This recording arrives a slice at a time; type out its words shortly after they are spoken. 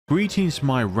Greetings,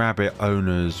 my rabbit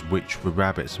owners, which the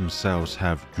rabbits themselves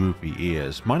have droopy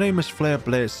ears. My name is Flare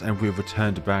Blitz, and we've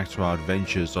returned back to our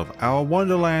adventures of Our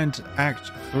Wonderland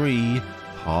Act 3,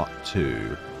 Part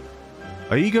 2.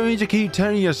 Are you going to keep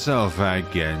telling yourself that,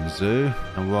 Genzu?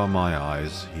 And roll my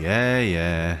eyes.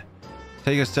 Yeah.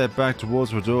 Take a step back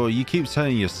towards the door. You keep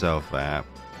telling yourself that.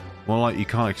 More like you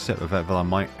can't accept the fact that I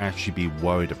might actually be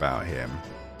worried about him.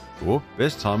 Whoop,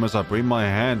 this time as I bring my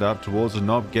hand up towards the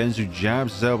knob, Genzu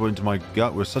jabs his elbow into my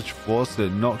gut with such force that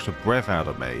it knocks the breath out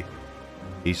of me.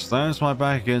 He slams my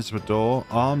back against the door,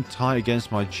 arm tight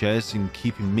against my chest and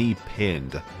keeping me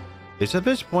pinned. It's at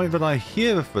this point that I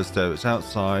hear the footsteps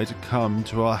outside come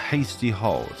to a hasty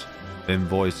halt. Then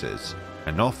voices,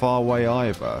 and not far away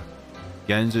either.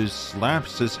 Genzu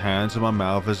slaps his hand to my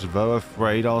mouth as though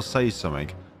afraid I'll say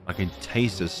something. I can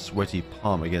taste his sweaty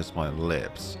palm against my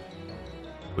lips.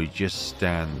 We just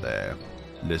stand there,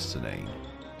 listening,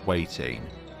 waiting.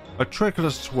 A trickle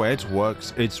of sweat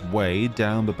works its way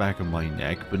down the back of my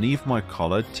neck, beneath my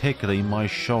collar, tickling my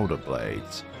shoulder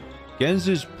blades.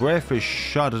 Genzu's breath is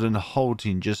shuddered and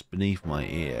halting just beneath my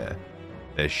ear.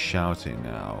 They're shouting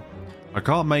now. I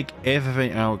can't make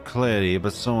everything out clearly,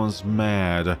 but someone's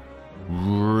mad,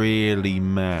 really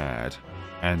mad.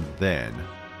 And then,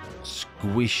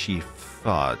 squishy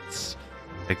thuds.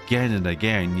 Again and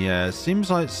again, yeah, it seems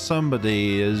like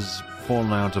somebody has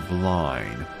fallen out of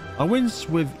line. I wince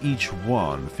with each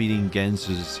one, feeling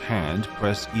Genzu's hand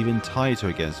pressed even tighter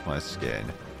against my skin.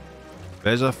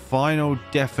 There's a final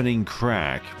deafening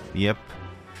crack. Yep,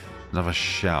 another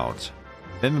shout.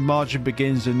 Then the marching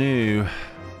begins anew.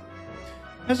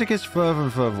 As it gets further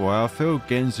and further away, I feel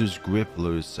Genzu's grip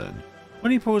loosen.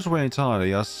 When he pulls away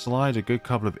entirely, I slide a good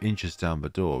couple of inches down the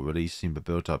door, releasing the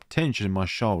built-up tension in my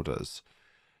shoulders.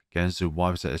 Genzu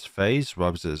wipes at his face,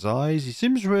 rubs at his eyes. He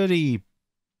seems really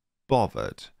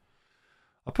bothered.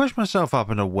 I push myself up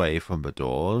and away from the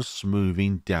door,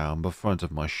 smoothing down the front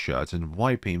of my shirt and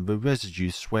wiping the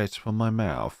residue sweat from my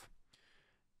mouth.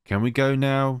 Can we go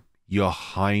now, Your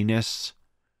Highness?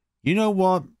 You know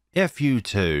what? F you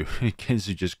too.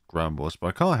 Genzu just grumbles, but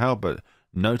I can't help but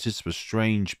notice the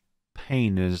strange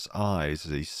pain in his eyes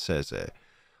as he says it.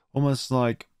 Almost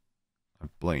like I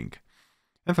blink.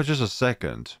 And for just a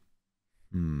second,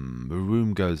 the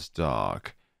room goes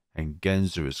dark, and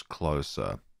Genzu is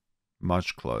closer.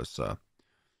 Much closer.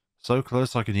 So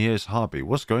close I can hear his heartbeat.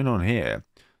 What's going on here?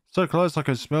 So close I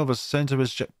can smell the scent of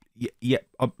his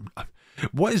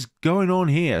what is going on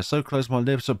here? So close my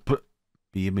lips are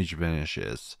the image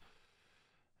vanishes.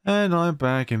 And I'm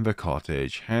back in the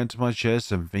cottage. Hand to my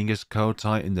chest and fingers curled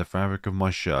tight in the fabric of my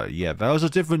shirt. Yeah, that was a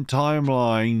different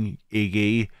timeline,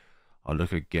 Iggy. I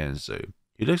look at Genzu.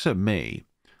 He looks at me.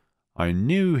 I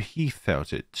knew he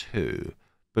felt it too,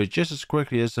 but just as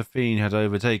quickly as the fiend had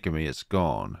overtaken me, it's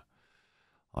gone.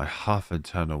 I huff and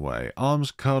turn away,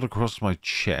 arms curled across my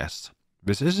chest.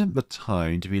 This isn't the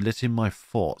time to be letting my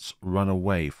thoughts run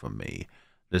away from me.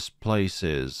 This place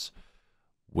is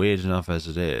weird enough as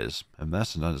it is, and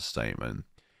that's an understatement.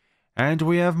 And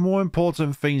we have more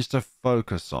important things to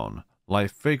focus on, like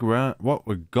figure out what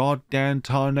the goddamn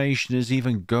tarnation is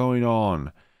even going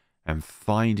on. And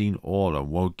finding Orlam.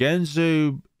 Well,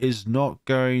 Genzu is not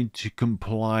going to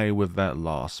comply with that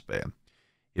last bit.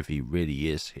 If he really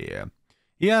is here.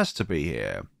 He has to be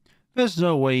here. There's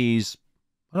no way he's...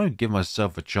 I don't give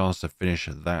myself a chance to finish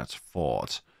that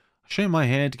thought. I shake my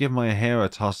head, give my hair a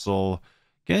tussle.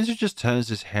 Genzu just turns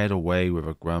his head away with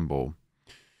a grumble.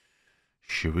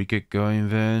 Should we get going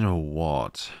then, or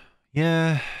what?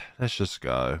 Yeah, let's just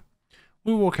go.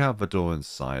 We walk out the door in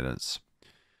silence,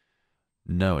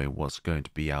 knowing what's going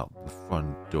to be out the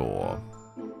front door.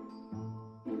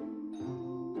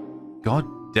 God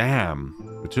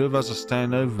damn! The two of us are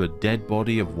standing over the dead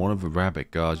body of one of the rabbit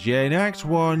guards. Yeah, in Act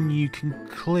 1, you can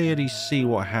clearly see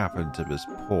what happened to this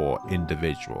poor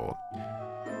individual.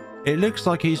 It looks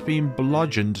like he's been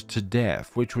bludgeoned to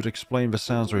death, which would explain the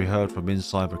sounds we heard from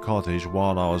inside the cottage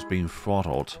while I was being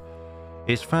throttled.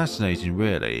 It's fascinating,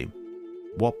 really.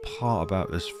 What part about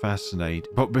this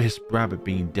rabbit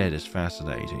being dead is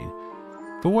fascinating?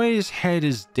 The way his head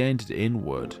is dented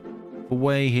inward, the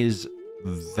way his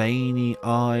veiny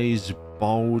eyes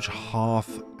bulge half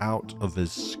out of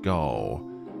his skull,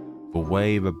 the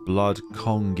way the blood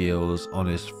congeals on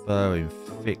his fur in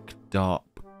thick, dark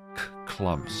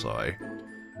clumps,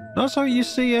 Not something you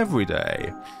see every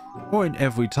day, or in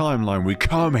every timeline we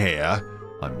come here,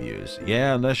 I muse.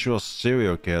 Yeah, unless you're a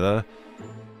serial killer.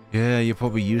 Yeah, you're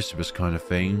probably used to this kind of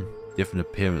thing. Different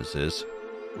appearances.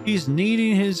 He's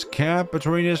kneading his cap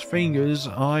between his fingers,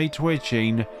 eye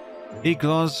twitching. He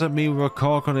glances at me with a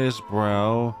cock on his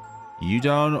brow. You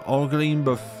done ogling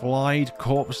the flied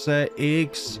corpse there,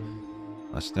 Iggs?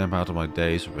 I snap out of my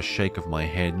daze with a shake of my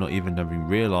head, not even having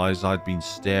realized I'd been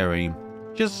staring.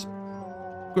 Just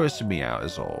grossing me out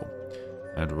is all.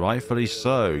 And rightfully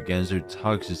so. Genzo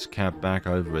tugs his cap back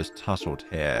over his tousled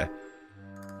hair.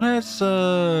 Let's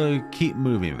keep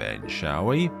moving then, shall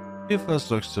we? He first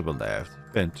looks to the left,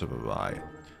 then to the right.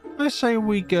 I say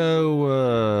we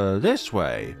go this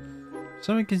way.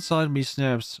 Something inside me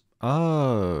snaps.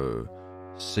 Oh,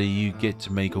 so you get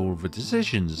to make all the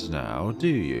decisions now, do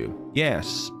you?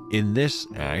 Yes, in this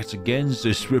act,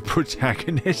 Genzo's the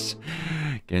protagonist.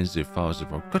 Genzo files it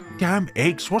wrong. God damn,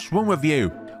 Iggs, what's wrong with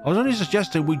you? I was only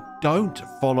suggesting we don't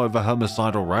follow the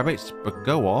homicidal rabbits, but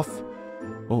go off.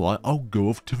 Alright, I'll go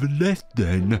off to the left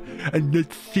then, and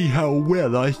let's see how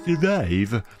well I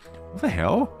survive. What the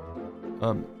hell?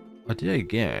 I did it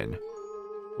again.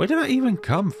 Where did that even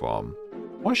come from?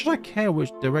 Why should I care which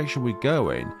direction we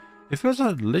go in? It feels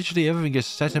like literally everything is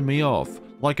setting me off,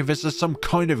 like if this is some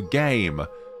kind of game.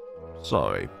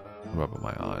 Sorry, rubbing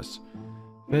my eyes.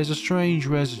 There's a strange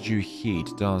residue heat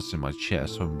dancing in my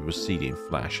chest from a receding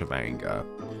flash of anger.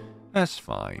 That's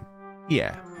fine.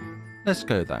 Yeah, let's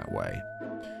go that way.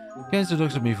 Genzo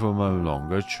looks at me for a moment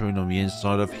longer, chewing on the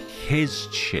inside of his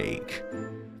cheek.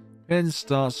 Then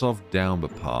starts off down the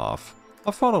path.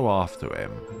 I follow after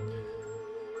him.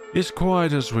 It's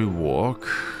quiet as we walk.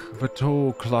 The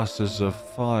tall clusters of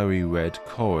fiery red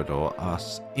corridor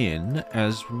us in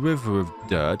as river of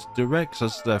dirt directs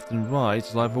us left and right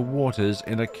like the waters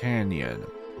in a canyon.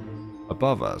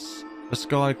 Above us, the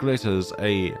sky glitters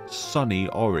a sunny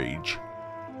orange.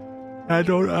 And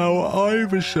on our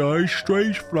either side,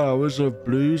 strange flowers of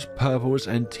blues, purples,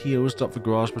 and teals dot the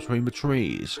grass between the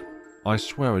trees. I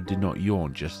swear I did not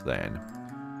yawn just then.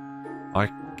 I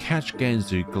catch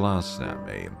Genzo glancing at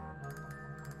me.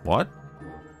 What?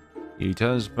 He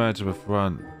turns back to the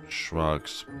front,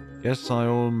 shrugs. Guess I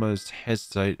almost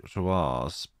hesitate to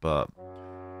ask, but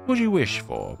what do you wish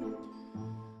for?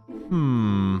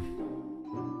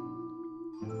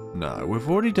 No, we've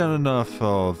already done enough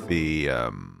of the,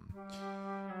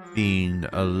 being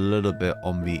a little bit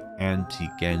on the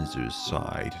anti-Genzo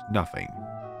side. Nothing.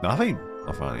 Nothing,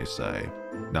 I finally say.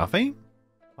 Nothing?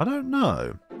 I don't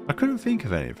know. I couldn't think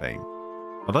of anything.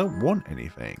 I don't want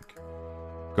anything.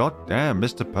 God damn,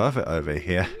 Mr. Perfect over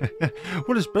here.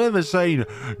 What is better than saying,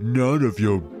 none of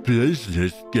your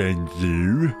business,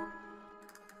 Genzo?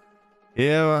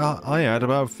 Yeah, I had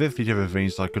about 50 different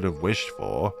things I could have wished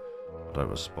for. I don't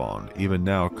respond. Even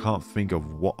now, I can't think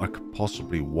of what I could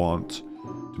possibly want.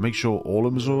 To make sure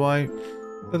Orlam's alright,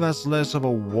 but that's less of a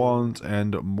want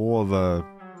and more of a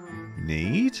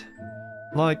need?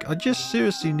 Like, I just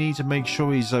seriously need to make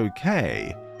sure he's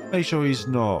okay. Make sure he's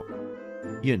not,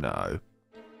 you know,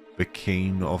 the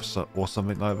king or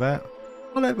something like that.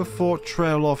 I let the thought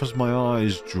trail off as my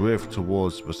eyes drift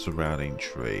towards the surrounding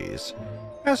trees.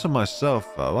 As for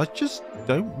myself, though, I just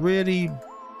don't really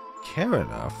care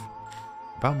enough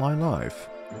about my life,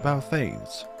 about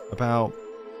things, about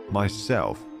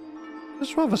myself.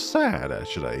 It's rather sad,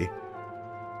 actually.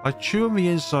 I chew on the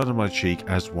inside of my cheek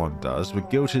as one does,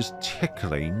 but guilt is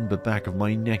tickling the back of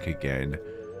my neck again.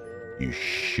 You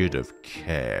should have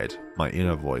cared, my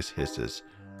inner voice hisses.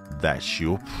 That's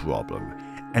your problem.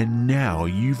 And now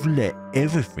you've let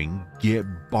everything get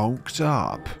bonked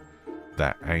up.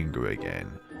 That anger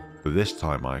again, but this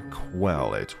time I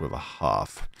quell it with a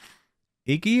huff.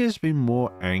 Iggy has been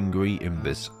more angry in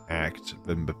this act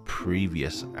than the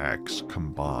previous acts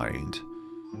combined.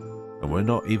 And we're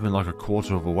not even like a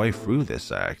quarter of the way through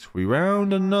this act. We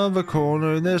round another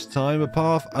corner, and this time a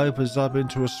path opens up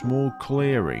into a small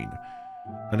clearing.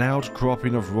 An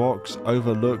outcropping of rocks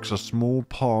overlooks a small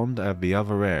pond at the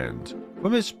other end.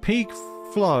 From its peak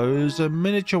flows a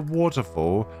miniature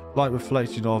waterfall, light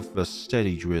reflecting off the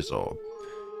steady drizzle.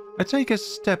 I take a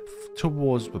step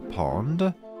towards the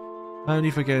pond, only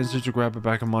for Genzo to grab the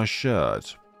back of my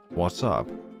shirt. What's up?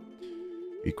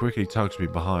 He quickly tugs me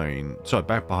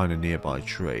back behind a nearby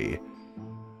tree.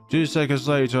 2 seconds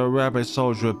later, a rabbit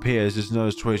soldier appears, his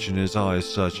nose twitching, his eyes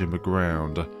searching the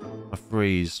ground. I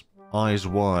freeze, eyes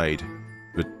wide.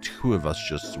 The two of us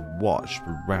just watch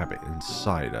the rabbit in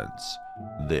silence.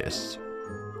 This.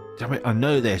 Damn it, I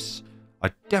know this. I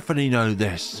definitely know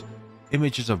this.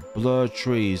 Images of blurred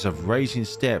trees, of racing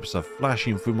steps are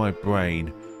flashing through my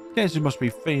brain. Genzo must be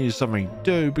feeling something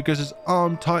too, because his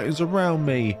arm tightens around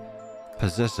me.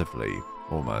 Possessively,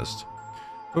 almost.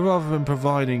 But rather than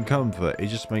providing comfort, it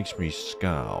just makes me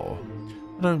scowl.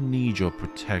 I don't need your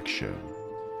protection.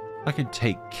 I can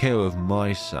take care of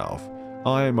myself.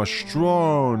 I am a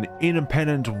strong,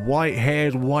 independent,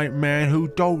 white-haired white man who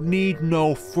don't need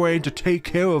no friend to take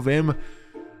care of him.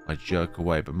 I jerk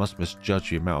away, but must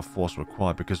misjudge the amount of force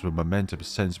required because the momentum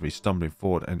sends me stumbling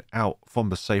forward and out from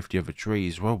the safety of the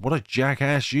trees. Well, what a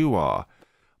jackass you are.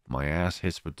 My ass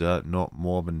hits the dirt not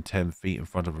more than 10 feet in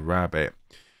front of the rabbit.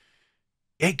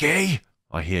 Iggy!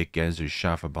 I hear Genzu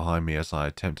shout from behind me as I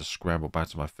attempt to scramble back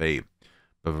to my feet,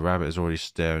 but the rabbit is already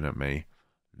staring at me,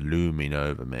 looming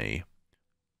over me.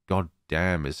 God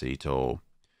damn, is he tall.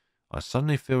 I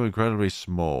suddenly feel incredibly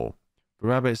small. The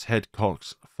rabbit's head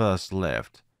cocks first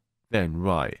left, then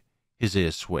right. His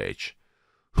ears switch.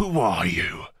 Who are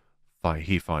you?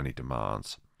 He finally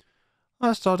demands.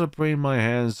 I start to bring my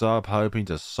hands up, hoping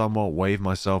to somewhat wave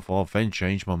myself off, then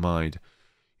change my mind.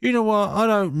 You know what? I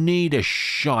don't need a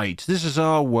shite. This is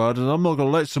our world, and I'm not going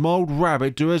to let some old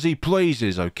rabbit do as he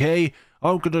pleases, okay?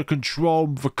 I'm going to control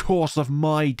the course of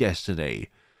my destiny.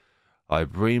 I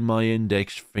bring my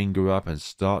index finger up and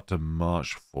start to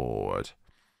march forward.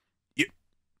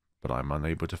 But I'm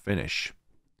unable to finish.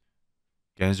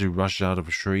 Genzu rushes out of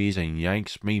the trees and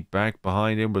yanks me back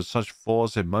behind him with such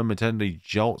force it momentarily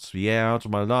jolts the air out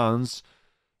of my lungs.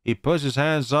 He puts his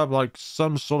hands up like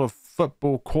some sort of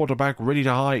football quarterback ready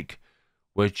to hike.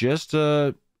 We're just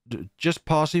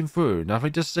passing through.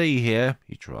 Nothing to see here,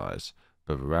 he tries.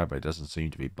 But the rabbit doesn't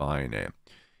seem to be buying it.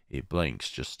 He blinks,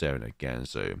 just staring at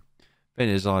Genzu. Then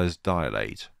his eyes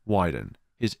dilate, widen.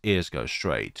 His ears go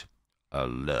straight.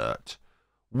 Alert.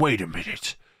 Wait a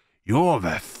minute. You're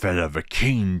that fella the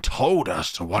king told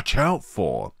us to watch out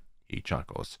for, he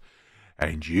chuckles.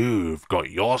 And you've got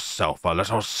yourself a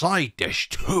little side dish,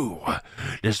 too.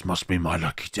 This must be my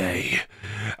lucky day.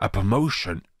 A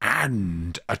promotion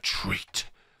and a treat.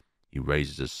 He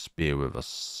raises his spear with a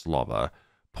slobber,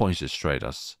 points it straight at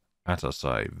us,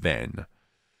 then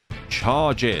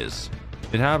charges.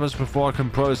 It happens before I can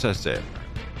process it.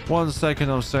 1 second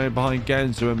I'm standing behind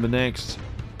Genzu, and the next,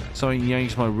 something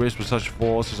yanks my wrist with such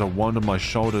force as a wonder my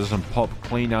shoulder doesn't pop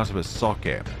clean out of its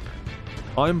socket.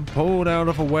 I'm pulled out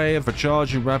of the way of the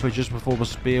charging rabbit just before the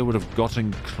spear would have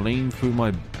gotten clean through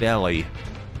my belly.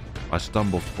 I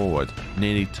stumble forward,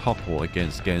 nearly topple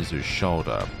against Genzu's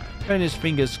shoulder. Then his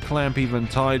fingers clamp even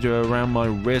tighter around my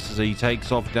wrist as he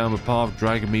takes off down the path,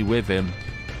 dragging me with him.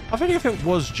 I think if it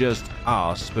was just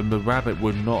us, then the rabbit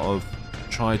would not have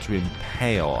tried to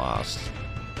impale us.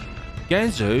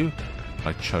 Genzu!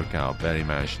 I choke out, barely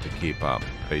managed to keep up,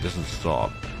 but he doesn't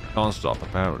stop. Can't stop,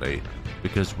 apparently,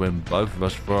 because when both of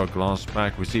us throw a glance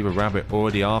back, we see the rabbit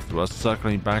already after us,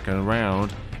 circling back and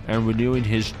around, and renewing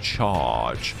his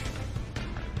charge.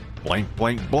 Blink,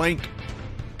 blink, blink!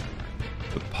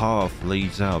 The path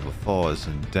leads out of the forest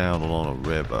and down along a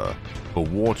river, the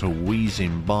water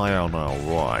wheezing by on our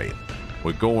right.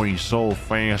 We're going so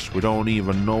fast we don't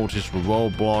even notice the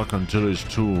roadblock until it's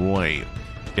too late.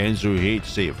 Genzu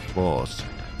hits it first.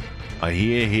 I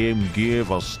hear him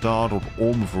give a startled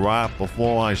oomph right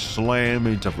before I slam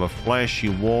into the fleshy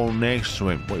wall next to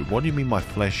him. Wait, what do you mean by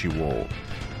fleshy wall?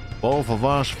 Both of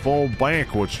us fall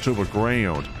backwards to the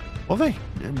ground.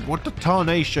 What the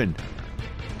tarnation?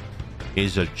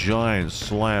 Is a giant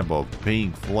slab of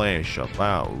pink flesh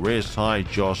about wrist high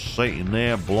just sitting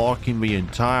there blocking the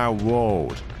entire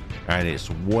road. And it's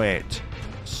wet,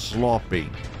 sloppy.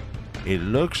 It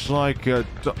looks like a...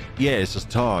 yeah, it's a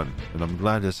tarn, and I'm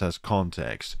glad this has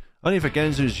context. Only for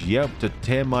Genzu's yelp to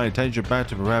tear my attention back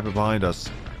to the rabbit behind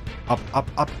us. Up, up,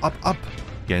 up, up, up!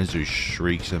 Genzu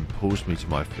shrieks and pulls me to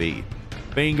my feet.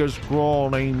 Fingers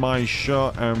crawling my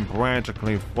shirt and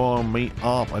practically throwing me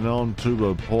up and onto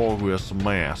the porous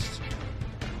mast.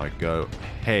 I go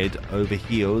head over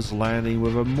heels, landing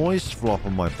with a moist flop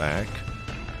on my back.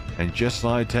 And just as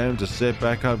I attempt to sit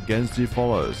back up, Genzu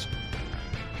follows.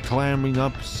 Clambering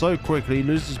up so quickly, he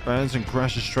loses balance and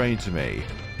crashes straight into me,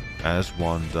 as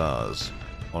one does.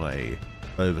 On a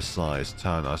oversized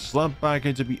turn, I slump back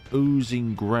into the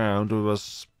oozing ground with a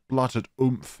spluttered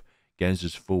oomph.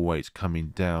 Genzu's full weight's coming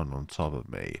down on top of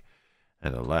me,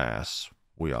 and alas,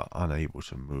 we are unable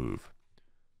to move.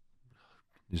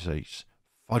 He says,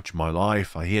 "Fudge my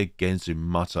life," I hear Genzu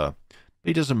mutter.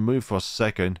 He doesn't move for a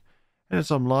second, and as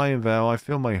I'm lying there, I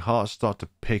feel my heart start to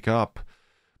pick up,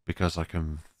 because I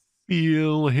can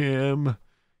feel him,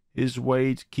 his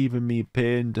weight keeping me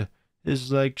pinned,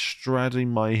 his legs straddling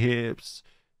my hips,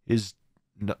 his...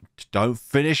 No, don't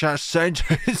finish that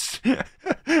sentence!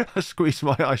 I squeeze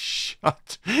my eyes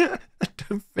shut.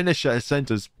 Don't finish that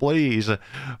sentence, please,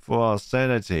 for our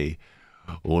sanity.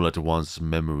 All at once,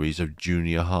 memories of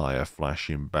junior high are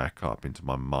flashing back up into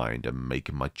my mind and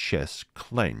making my chest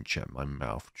clench and my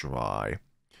mouth dry.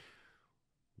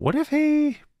 What if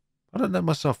he I don't let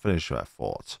myself finish that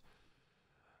thought.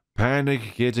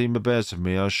 Panic getting the best of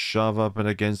me, I shove up and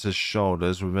against his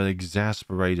shoulders with an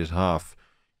exasperated huff.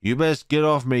 You best get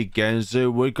off me,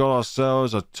 Genzu. We got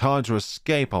ourselves a time to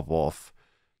escape off.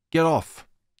 Get off!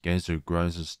 Genzu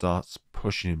groans and starts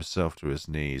pushing himself to his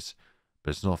knees, but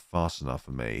it's not fast enough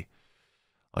for me.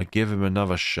 I give him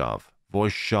another shove,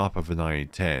 voice sharper than I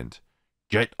intend.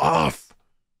 Get off!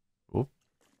 Oop.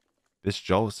 This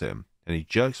jolts him, and he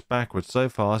jerks backwards so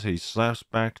fast he slaps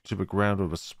back to the ground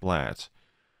with a splat.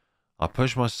 I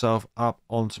push myself up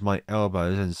onto my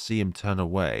elbows and see him turn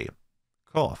away.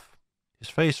 Cough. His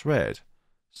face red.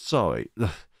 Sorry.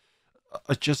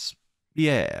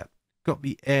 Yeah. Got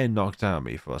the air knocked out of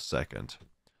me for a second.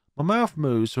 My mouth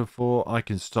moves before I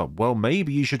can stop. Well,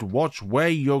 maybe you should watch where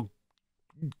you're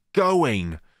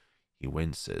going. He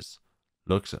winces.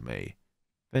 Looks at me.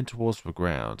 Then towards the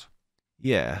ground.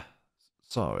 Yeah.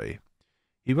 Sorry.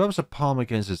 He rubs a palm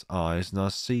against his eyes, and I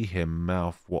see him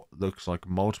mouth what looks like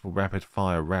multiple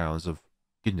rapid-fire rounds of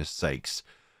goodness sakes.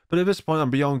 But at this point,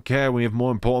 I'm beyond care. We have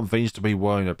more important things to be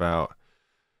worrying about.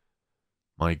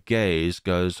 My gaze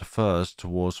goes first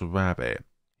towards the rabbit.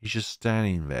 He's just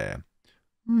standing there,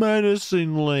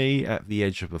 menacingly at the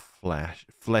edge of a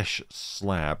flesh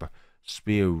slab,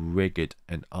 spear rigged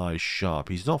and eyes sharp.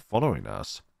 He's not following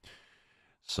us.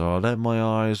 So I let my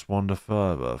eyes wander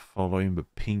further, following the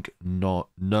pink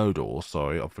noodles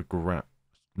of the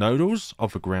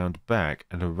ground back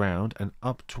and around and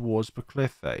up towards the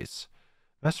cliff face.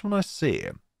 That's when I see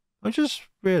him. I just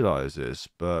realized this,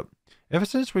 but ever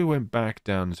since we went back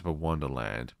down into the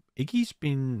Wonderland, Iggy's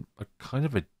been a kind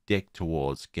of a dick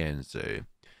towards Genzu.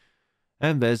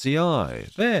 And there's the eye.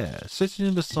 There, sitting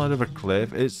in the side of a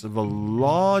cliff. It's the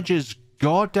largest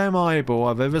goddamn eyeball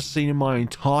I've ever seen in my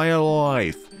entire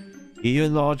life.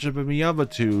 Even larger than the other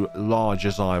two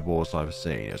largest eyeballs I've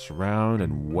seen. It's round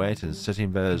and wet and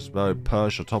sitting there as though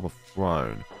perched atop a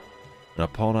throne. And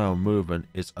upon our movement,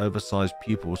 its oversized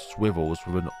pupil swivels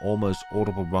with an almost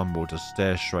audible rumble to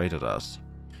stare straight at us.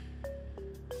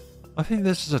 I think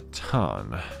this is a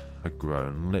ton, I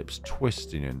groan, lips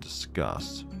twisting in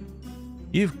disgust.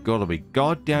 You've got to be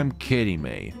goddamn kidding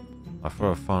me. I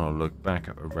throw a final look back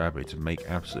at the rabbit to make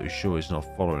absolutely sure he's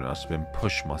not following us, then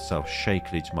push myself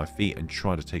shakily to my feet and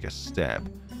try to take a step.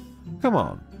 Come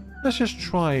on, let's just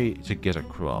try to get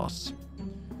across.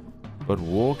 But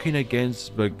walking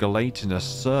against the gelatinous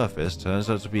surface turns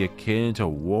out to be akin to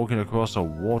walking across a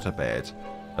waterbed.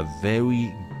 A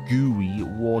very gooey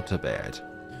waterbed.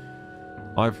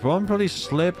 I promptly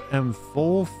slip and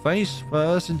fall face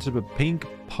first into the pink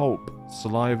pulp.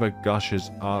 Saliva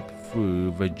gushes up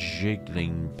through the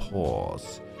jiggling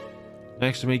pores.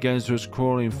 Next to me, Genzu is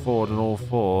crawling forward on all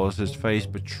fours, his face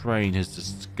betraying his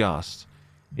disgust.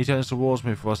 He turns towards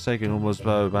me for a second, almost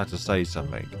about to say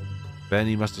something. Then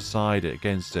he must decide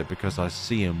against it because I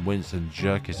see him wince and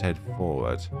jerk his head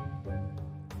forward.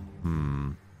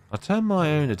 I turn my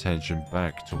own attention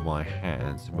back to my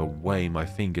hands and the way my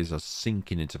fingers are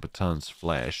sinking into the tongue's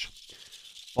flesh.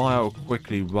 Bile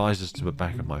quickly rises to the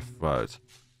back of my throat.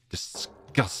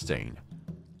 Disgusting.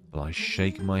 But I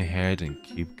shake my head and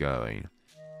keep going.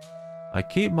 I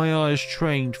keep my eyes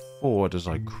trained forward as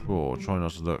I crawl, trying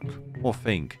not to look or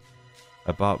think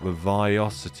about the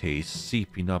viscosity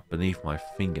seeping up beneath my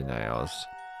fingernails.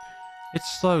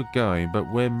 It's slow going, but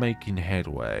we're making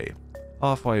headway.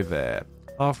 Halfway there.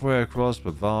 Halfway across the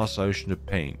vast ocean of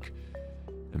pink.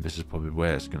 And this is probably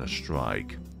where it's going to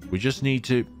strike. We just need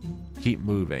to keep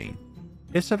moving.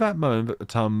 It's at that moment that the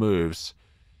tongue moves.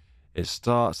 It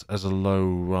starts as a low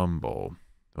rumble.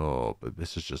 Oh, but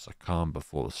this is just a calm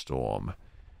before the storm.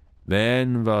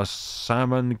 Then the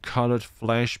salmon-colored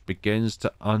flesh begins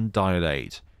to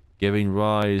undilate, giving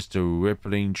rise to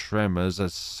rippling tremors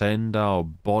that send our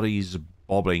bodies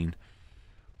bobbing.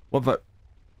 What the...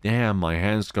 Damn, my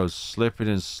hands go slipping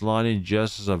and sliding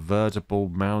just as a vertical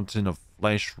mountain of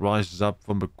flesh rises up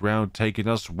from the ground, taking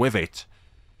us with it.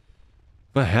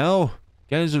 The hell?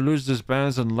 Genzu loses his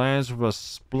balance and lands with a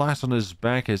splat on his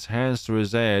back, his hands to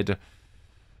his head.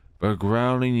 The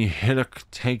growling hillock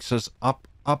takes us up,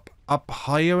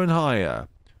 higher and higher,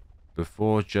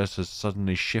 before just as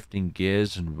suddenly shifting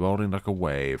gears and rolling like a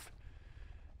wave.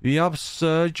 The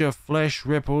upsurge of flesh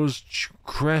ripples,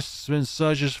 crests and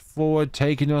surges forward,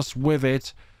 taking us with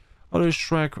it. I lose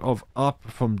track of up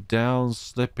from down,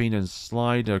 slipping and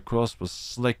sliding across the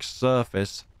slick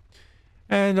surface.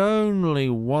 And only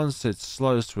once it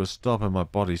slows to a stop and my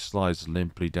body slides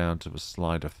limply down to the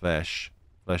slide of flesh.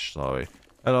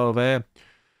 Hello there.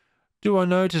 Do I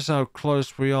notice how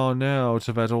close we are now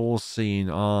to that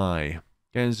all-seeing eye?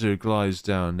 Genzu glides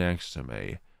down next to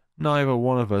me. Neither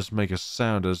one of us make a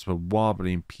sound as the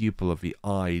wobbling pupil of the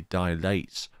eye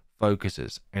dilates,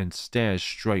 focuses, and stares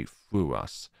straight through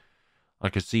us. I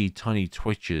could see tiny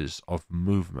twitches of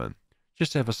movement,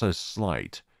 just ever so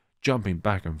slight, jumping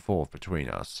back and forth between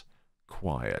us.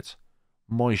 Quiet.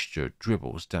 Moisture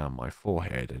dribbles down my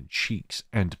forehead and cheeks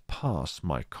and past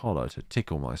my collar to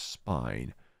tickle my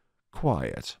spine.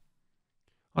 Quiet.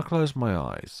 I close my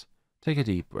eyes, take a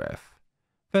deep breath.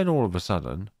 Then all of a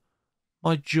sudden,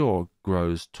 my jaw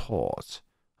grows taut.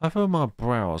 I feel my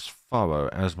brows furrow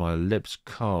as my lips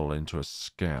curl into a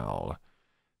scowl.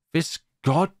 This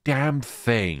goddamn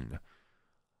thing!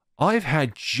 I've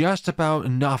had just about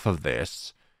enough of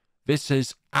this. This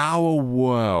is our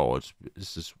world.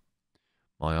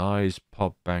 My eyes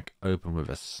pop back open with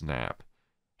a snap.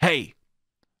 Hey!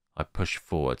 I push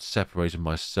forward, separating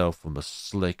myself from the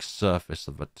slick surface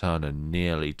of the tunnel,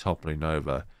 nearly toppling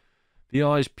over. The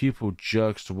eye's pupil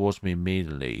jerks towards me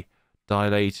immediately,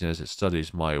 dilating as it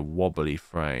studies my wobbly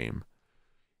frame.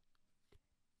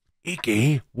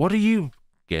 Iggy, what are you...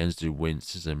 Genzu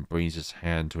winces and brings his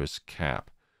hand to his cap,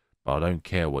 but I don't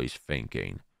care what he's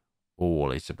thinking.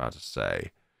 All he's about to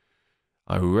say.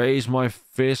 I raise my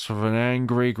fist with an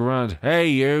angry grunt. Hey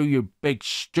you big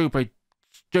stupid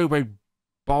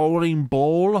bowling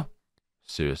ball!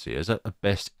 Seriously, is that the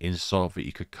best insult that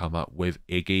you could come up with,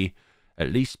 Iggy?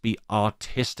 At least be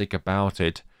artistic about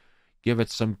it. Give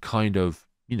it some kind of,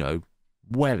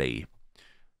 welly.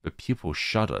 The pupil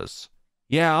shudders.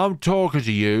 Yeah, I'm talking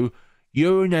to you.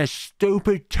 You and that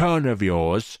stupid turn of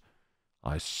yours.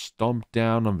 I stomp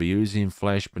down on the oozing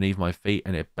flesh beneath my feet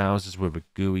and it bounces with a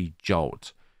gooey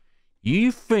jolt.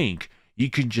 You think you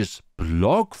can just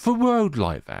block the road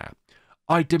like that?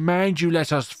 I demand you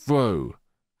let us through.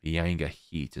 The angry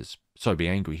heat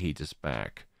is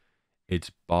back.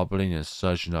 It's bubbling and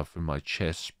surging up from my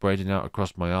chest, spreading out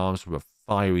across my arms with a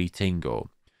fiery tingle.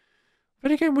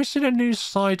 But again, we're seeing a new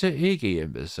side to Iggy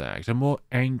in this act, a more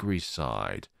angry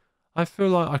side. I feel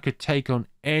like I could take on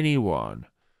anyone.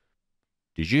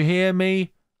 Did you hear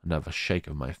me? Another shake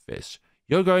of my fist.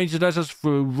 You're going to let us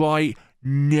through right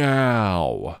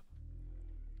now.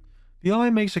 The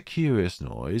eye makes a curious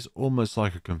noise, almost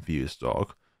like a confused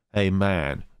dog. Hey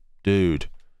man, dude,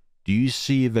 do you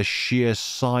see the sheer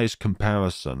size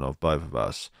comparison of both of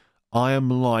us? I am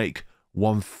like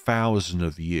 1,000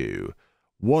 of you.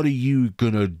 What are you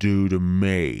gonna do to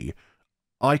me?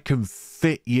 I can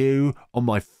fit you on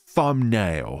my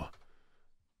thumbnail.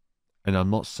 And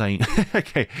I'm not saying,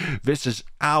 okay, this is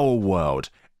our world,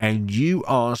 and you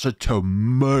answer to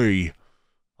me.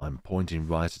 I'm pointing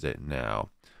right at it now.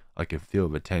 I can feel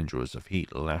the tendrils of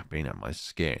heat lapping at my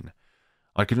skin.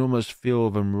 I can almost feel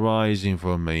them rising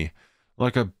from me,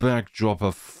 like a backdrop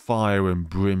of fire and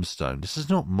brimstone. This is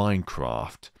not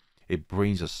Minecraft. It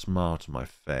brings a smile to my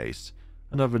face,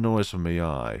 another noise from the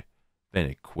eye. Then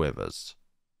it quivers.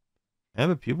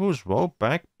 And the pupils roll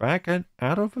back, and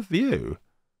out of the view.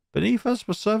 Beneath us,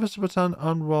 the surface of the tunnel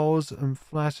unrolls and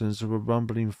flattens to a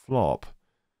rumbling flop.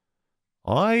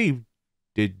 I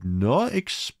did not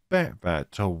expect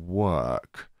that to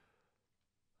work.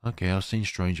 Okay, I've seen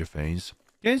stranger things.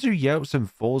 Genzu yelps and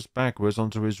falls backwards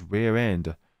onto his rear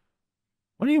end.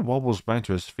 When he wobbles back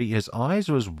to his feet, his eyes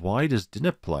are as wide as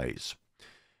dinner plates.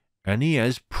 And he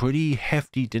has pretty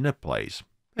hefty dinner plates.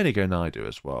 Then again, I do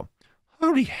as well.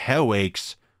 Holy hell,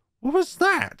 eggs! What was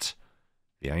that?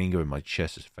 The anger in my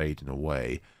chest is fading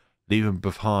away, leaving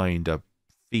behind a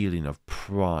feeling of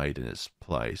pride in its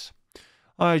place.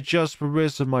 I adjust the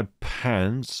wrist of my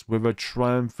pants with a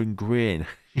triumphant grin.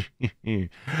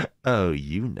 Oh,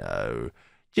 you know.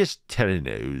 Just telling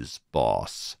who's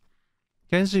boss.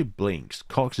 Genzu blinks,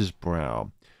 cocks his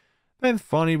brow, then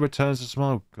finally returns to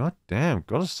smile. God damn,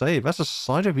 gotta say, that's a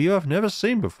side of you I've never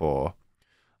seen before.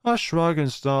 I shrug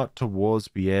and start towards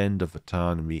the end of the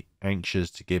tunnel and be anxious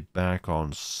to get back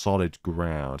on solid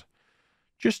ground.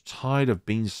 Just tired of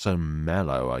being so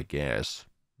mellow, I guess.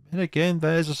 And again,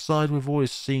 there's a side we've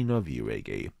always seen of you,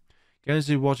 Iggy.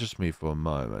 Genzu watches me for a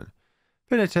moment,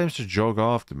 then attempts to jog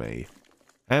after me,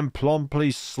 and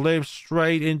promptly slips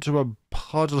straight into a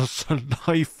puddle of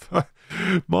saliva.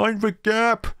 Mind the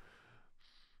gap!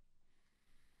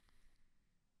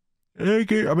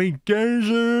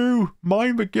 Genzu!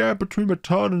 Mind the gap between the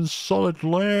tunnel and solid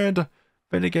land.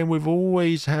 Then again, we've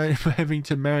always had having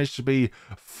to manage to be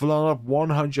flung up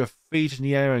 100 feet in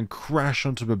the air and crash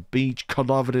onto the beach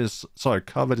covered in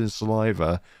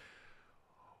saliva.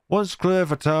 Once clear of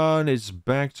the tunnel, it's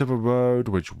back to the road,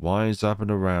 which winds up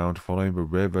and around, following the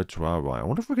river to our right. I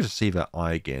wonder if we're going to see that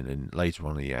eye again later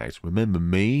on in the act. Remember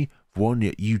me? The one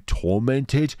that you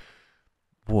tormented?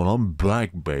 Well, I'm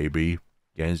back, baby.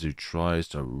 Genzu tries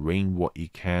to wring what he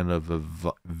can of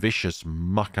the vicious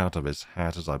muck out of his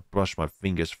hat as I brush my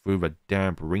fingers through the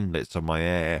damp ringlets of my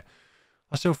hair.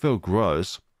 I still feel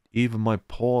gross. Even my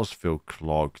pores feel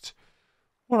clogged.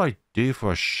 What I do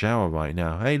for a shower right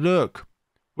now? Hey, look!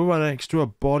 We're right next to a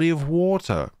body of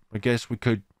water. I guess we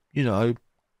could,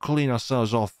 clean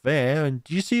ourselves off there. And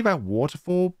do you see that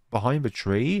waterfall behind the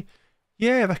tree?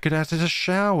 Yeah, that could act as a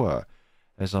shower.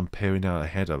 As I'm peering out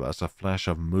ahead of us, a flash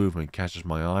of movement catches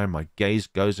my eye and my gaze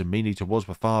goes immediately towards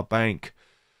the far bank.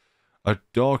 A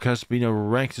dock has been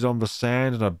erected on the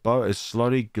sand and a boat is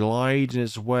slowly gliding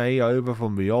its way over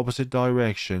from the opposite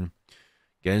direction.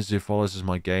 Genzu follows as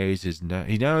my gaze is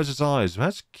he narrows his eyes.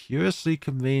 That's curiously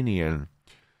convenient.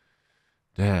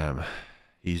 Damn,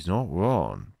 he's not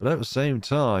wrong. But at the same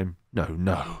time,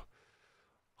 no.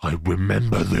 I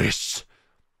remember this.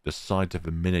 The sight of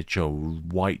a miniature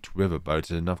white riverboat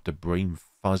is enough to bring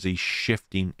fuzzy,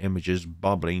 shifting images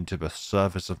bubbling to the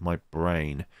surface of my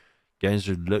brain.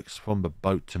 Genzu looks from the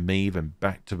boat to me, then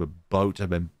back to the boat,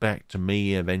 and then back to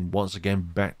me, and then once again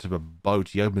back to the boat.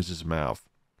 He opens his mouth,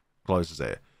 closes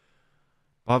it.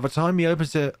 By the time he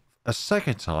opens it a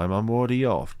second time, I'm already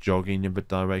off, jogging in the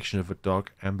direction of the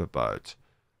dock and the boat.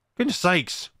 Goodness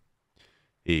sakes!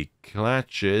 He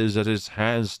clutches at his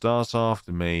hand and starts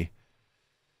after me.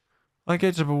 I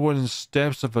get to the wooden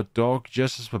steps of the dock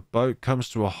just as the boat comes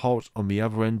to a halt on the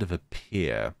other end of the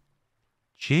pier.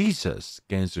 Jesus!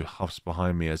 Genzu huffs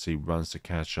behind me as he runs to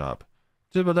catch up.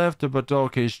 To the left of the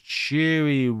dock is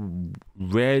cheery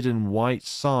red and white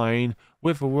sign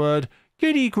with the word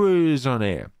Kiddie Cruise on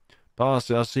it.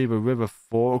 Past it, I see the river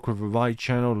fork with the right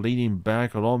channel leading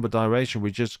back along the direction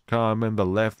we just come and the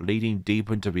left leading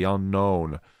deep into the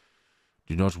unknown.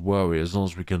 Do not worry, as long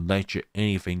as we can lecture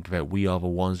anything that we are the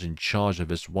ones in charge of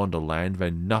this wonderland,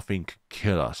 then nothing can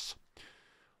kill us.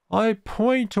 I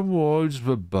point towards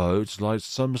the boat like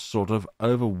some sort of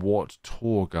overwrought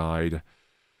tour guide.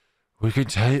 We can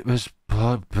take this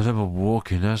bit of a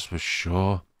walking, that's for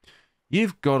sure.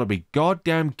 You've got to be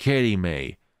goddamn kidding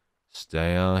me.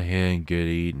 Stay out here and get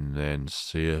eaten, then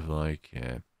see if I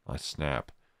can. I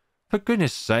snap. For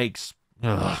goodness sakes.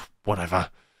 Ugh, whatever.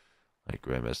 I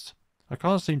grimace. I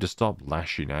can't seem to stop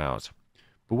lashing out.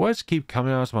 But words keep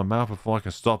coming out of my mouth before I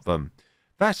can stop them.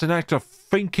 That's an act of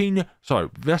thinking. Sorry,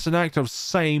 that's an act of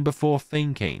saying before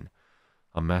thinking.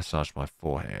 I massage my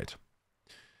forehead.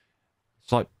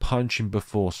 It's like punching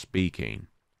before speaking,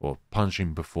 or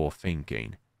punching before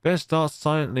thinking. Then starts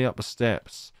silently up the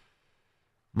steps.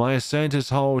 My ascent is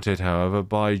halted, however,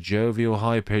 by a jovial,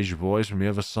 high-pitched voice from the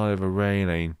other side of the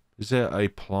railing. Is it a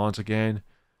plant again?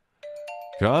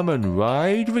 Come and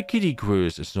ride the kiddie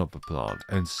cruise, it's not the plant,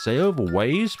 and sail the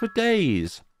waves for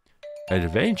days.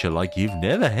 Adventure like you've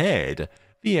never had.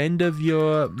 The end of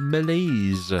your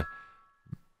malaise.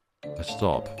 I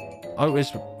stop. Oh,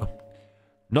 it's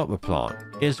not the plant.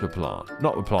 It's the plant.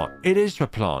 Not the plant. It is the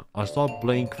plant. I stop,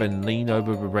 blink, then lean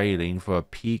over the railing for a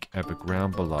peek at the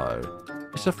ground below.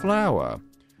 It's a flower.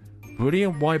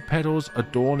 Brilliant white petals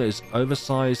adorn its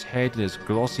oversized head and its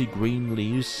glossy green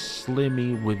leaves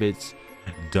slimming with its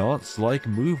dance-like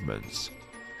movements.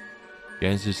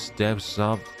 Genzu steps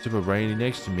up to the railing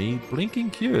next to me, blinking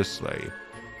curiously.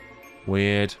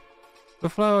 Weird. The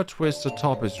flower twists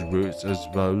atop its roots as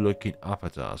though looking up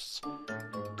at us.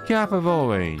 Cap of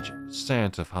orange,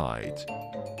 scent of height.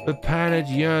 The panicked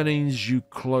yearnings you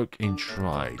cloak in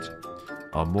trite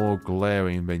are more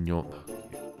glaring than your...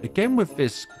 Again with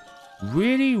this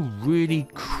really, really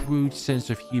crude sense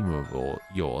of humor of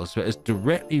yours that is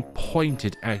directly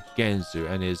pointed at Genzu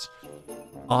and his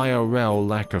IRL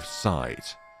lack of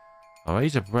sight. I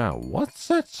raise a brow. What's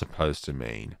that supposed to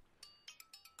mean?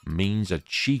 Means a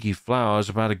cheeky flower's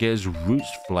about to get his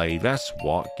roots flayed. That's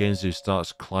what. Genzu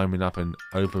starts climbing up and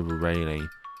over the railing.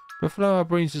 The flower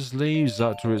brings its leaves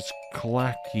up to its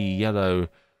clacky yellow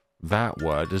that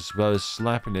word as well as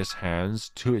slapping its hands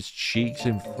to its cheeks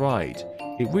in fright.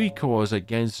 It recoils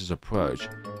against his approach.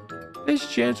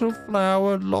 This gentle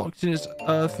flower locked in its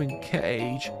earthen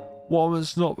cage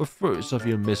warrants not the fruits of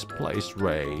your misplaced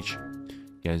rage.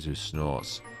 Genzu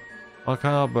snorts. I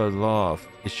can't but laugh.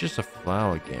 It's just a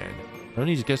flower again. No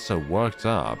need to get so worked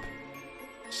up.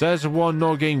 Says the one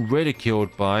not getting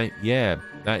ridiculed by. Yeah,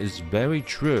 that is very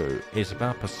true. It's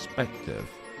about perspective.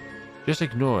 Just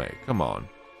ignore it. Come on.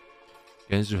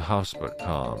 Genzu huffs but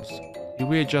calms. He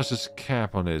readjusts his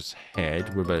cap on his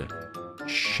head with a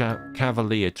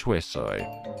cavalier twist,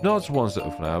 nods once at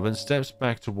the flower and steps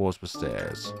back towards the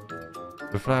stairs.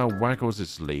 The flower waggles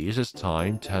its leaves as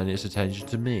time, turning its attention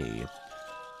to me.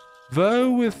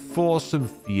 Though with force and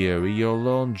fury your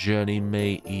long journey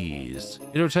may ease,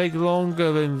 it'll take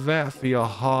longer than that for your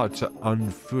heart to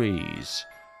unfreeze.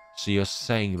 So you're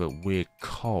saying that we're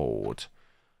cold.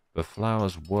 The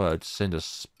flower's words send a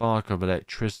spark of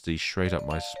electricity straight up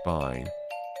my spine.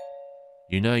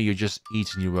 You know you're just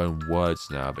eating your own words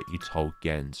now that you told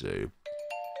Genzu.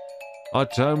 I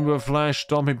turned with a flash,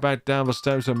 stomping back down the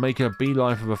steps and making a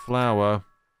beeline for the flower.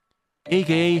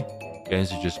 Iggy!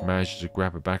 Genzu just manages to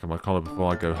grab the back of my collar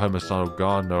before I go homicidal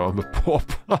gardener on the poor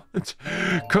plant.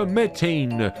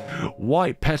 Committing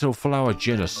white petal flower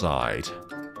genocide.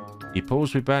 He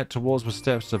pulls me back towards the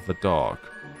steps of the dock.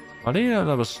 I need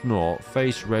another snort,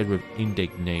 face red with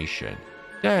indignation.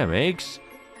 Damn, Iggs!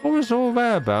 What was all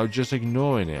that about, just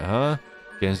ignoring it, huh?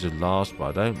 Genzu laughs,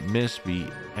 but I don't miss the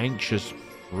anxious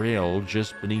thrill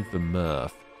just beneath the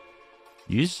mirth.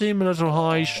 You seem a little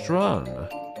high-strung.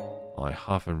 I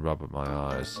huff and rub at my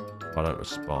eyes. I don't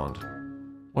respond.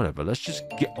 Whatever, let's just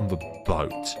get on the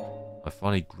boat. I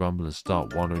finally grumble and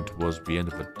start wandering towards the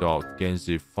end of the dock,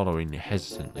 Genzu following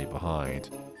hesitantly behind.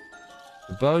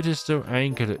 The boat is still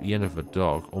anchored at the end of the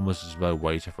dock, almost as though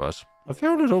waiting for us. I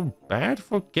feel a little bad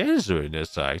for Genzu in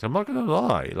this act, I'm not gonna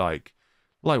lie. Like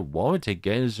warranted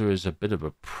Genzu is a bit of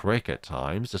a prick at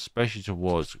times, especially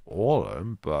towards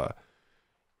Orlam, but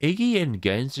Iggy and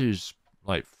Genzu's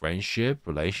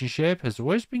relationship has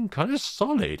always been kind of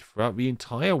solid throughout the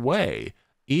entire way.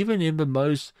 Even in the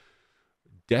most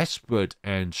desperate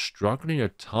and struggling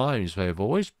of times, they've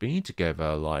always been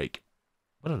together, like,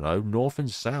 I don't know, north and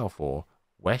south or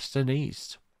west and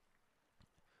east.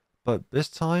 But this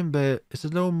time it's a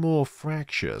little more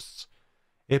fractious.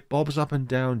 It bobs up and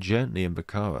down gently in the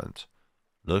current.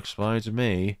 Looks fine to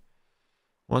me.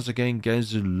 Once again,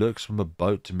 Genzu looks from the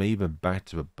boat to me, then back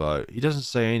to the boat. He doesn't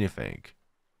say anything.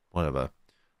 Whatever.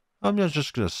 I'm not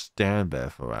just going to stand there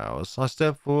for hours. I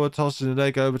step forward, tossing the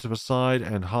leg over to the side,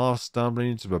 and half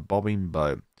stumbling into the bobbing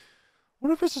boat. I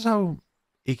wonder if this is how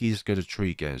Iggy's going to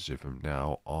treat Genzu from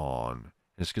now on.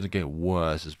 It's going to get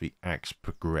worse as the acts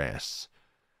progress.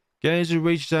 Genzu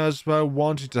reaches out as well,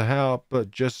 wanting to help,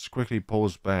 but just as quickly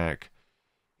pulls back.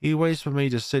 He waits for me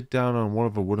to sit down on one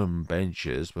of the wooden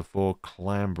benches before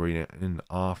clambering in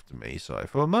after me. So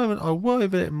for a moment, I worry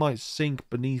that it might sink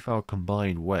beneath our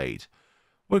combined weight.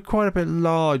 We're quite a bit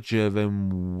larger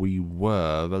than we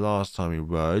were the last time we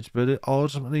rode, but it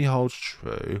ultimately holds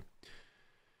true.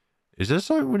 Is there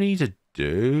something we need to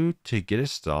do to get it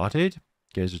started?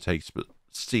 Genzu takes the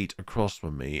seat across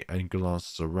from me and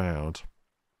glances around.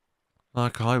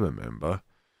 Like I remember,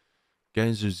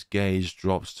 Genzu's gaze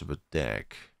drops to the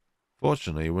deck.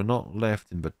 Fortunately, we're not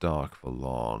left in the dark for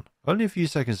long. Only a few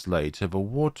seconds later, the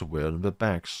water wheel in the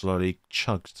back slowly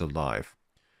chugs to life.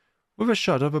 With a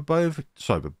shudder, the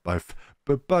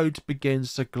boat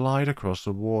begins to glide across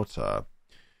the water.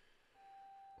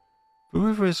 The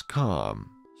river is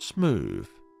calm, smooth,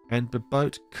 and the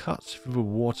boat cuts through the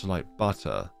water like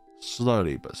butter,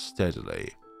 slowly but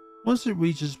steadily. Once it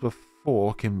reaches the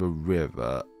fork in the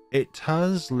river, it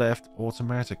turns left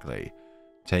automatically,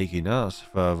 taking us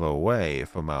further away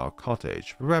from our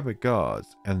cottage, the rabbit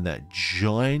guards, and that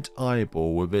giant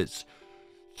eyeball with its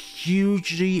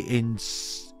hugely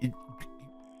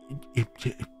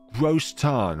gross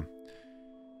tongue.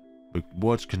 The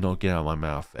words could not get out of my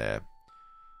mouth there.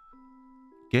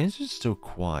 Genzu's still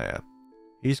quiet.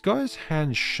 He's got his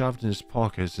hands shoved in his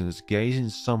pockets and is gazing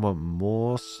somewhat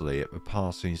morsely at the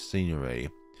passing scenery.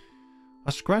 I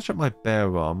scratch at my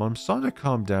bare arm. I'm starting to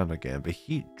calm down again, the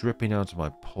heat dripping out of my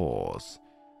pores.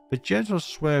 The gentle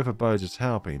sway of the boat is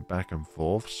helping, back and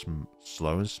forth,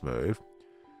 slow and smooth.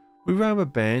 We round the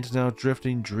bend, now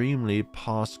drifting dreamily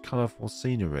past colourful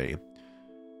scenery.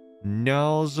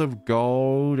 Knolls of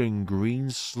gold and green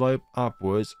slope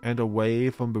upwards and away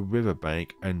from the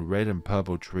riverbank, and red and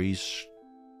purple trees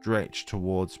stretch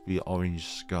towards the orange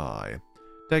sky.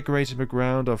 Decorating the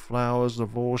ground are flowers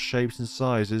of all shapes and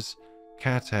sizes,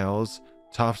 cattails,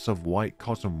 tufts of white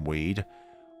cottonweed,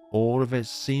 all of it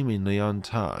seemingly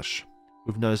untouched,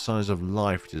 with no signs of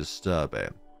life to disturb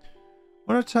it.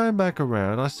 When I turn back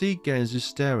around, I see Genzu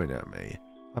staring at me.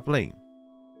 I blink.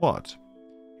 What?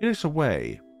 He looks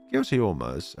away, guilty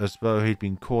almost, as though he'd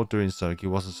been caught doing something he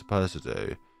wasn't supposed to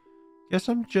do. Guess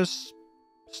I'm just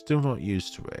still not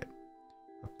used to it.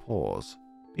 A pause.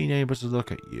 Being able to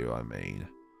look at you, I mean.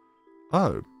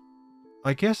 Oh,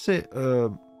 I guess it,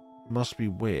 must be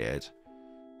weird.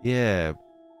 Yeah,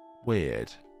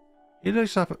 weird. He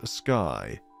looks up at the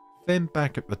sky, then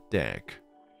back at the deck,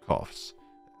 coughs.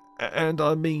 And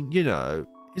I mean, you know,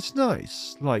 it's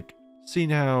nice, like, seeing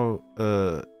how,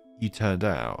 you turned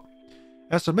out.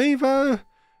 As for me, though,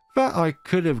 That I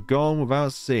could have gone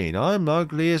without seeing. I'm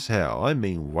ugly as hell. I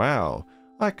mean, wow.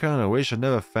 I kinda wish I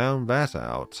never found that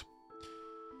out.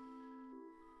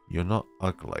 You're not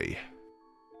ugly.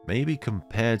 Maybe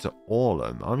compared to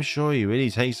Orlam, I'm sure he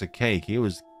really takes a cake. He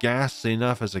was ghastly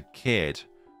enough as a kid.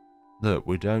 Look,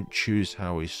 we don't choose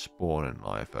how we spawn in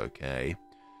life, okay?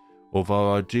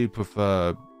 Although I do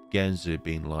prefer Genzu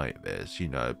being like this, you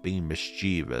know, being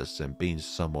mischievous and being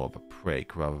somewhat of a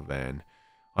prick rather than,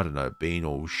 I don't know, being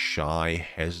all shy,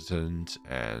 hesitant,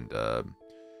 and a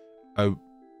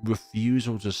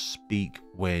refusal to speak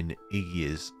when Iggy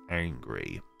is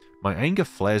angry. My anger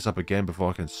flares up again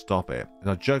before I can stop it, and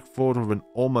I jerk forward with an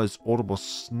almost audible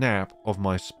snap of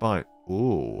my spine.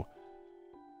 Ooh.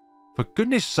 For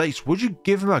goodness sakes, would you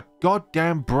give him a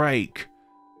goddamn break?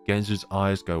 Genzu's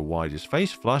eyes go wide, his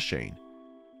face flushing.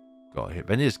 Got hit.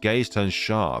 Then his gaze turns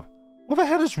sharp. What the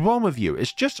hell is wrong with you?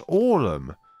 It's just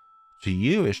Orlam. To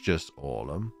you, it's just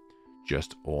Orlam.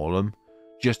 Just Orlam.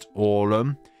 Just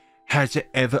Orlam. Has it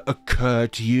ever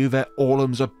occurred to you that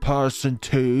Orlam's a person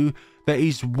too? That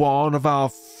he's one of our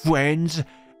friends,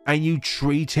 and you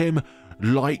treat him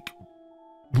like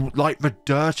the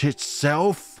dirt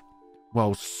itself?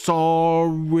 Well,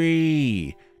 sorry.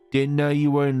 Didn't know you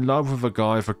were in love with a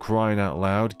guy, for crying out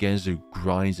loud. Genzu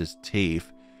grinds his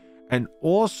teeth. And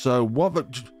also, what the...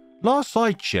 Last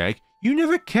I checked, you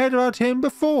never cared about him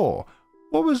before.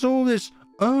 What was all this?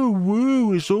 Oh,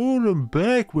 woo, it's Orlam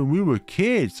back when we were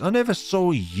kids. I never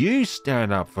saw you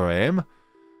stand up for him.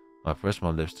 I press my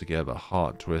lips together,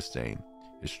 heart twisting.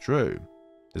 It's true.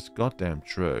 It's goddamn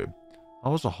true. I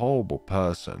was a horrible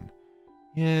person.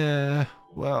 Yeah,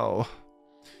 well...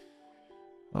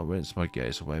 I'll rinse my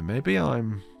gaze away. Maybe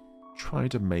I'm trying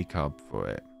to make up for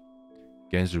it.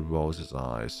 Genzu rolls his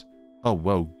eyes. Oh,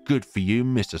 well, good for you,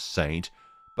 Mr. Saint.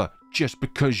 But just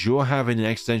because you're having an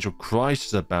existential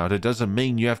crisis about it doesn't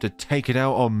mean you have to take it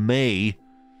out on me.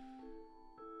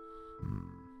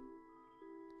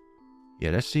 Yeah,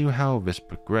 let's see how this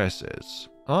progresses.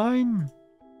 I'm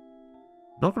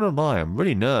not gonna lie, I'm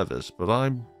really nervous, but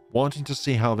I'm wanting to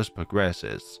see how this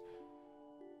progresses.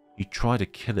 He tried to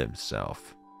kill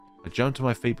himself. I jumped to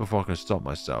my feet before I could stop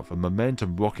myself, and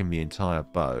momentum rocking the entire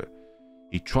boat.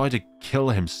 He tried to kill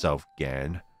himself,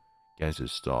 Gen. Genzu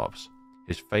stops.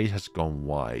 His face has gone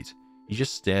wide. He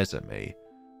just stares at me,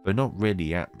 but not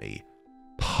really at me.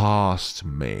 Past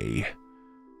me.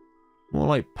 More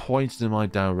like pointing in my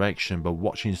direction, but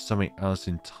watching something else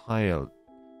entirely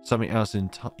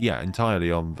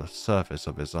on the surface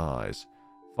of his eyes.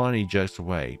 Finally, he jerks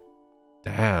away.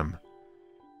 Damn.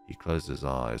 He closes his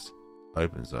eyes,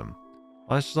 opens them.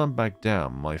 I slump back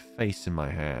down, my face in my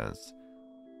hands.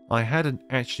 I hadn't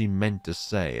actually meant to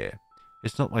say it.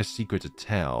 It's not my secret to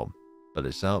tell, but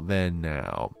it's out there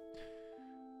now.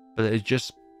 But it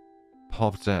just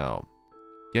popped out.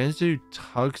 Genzu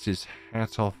tugs his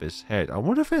hat off his head. I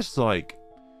wonder if there's like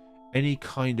any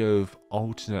kind of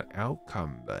alternate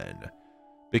outcome then.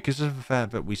 Because of the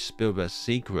fact that we spilled that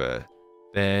secret,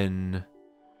 then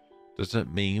does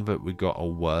it mean that we got a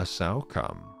worse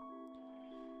outcome?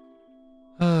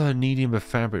 Kneading the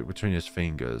fabric between his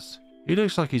fingers. He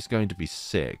looks like he's going to be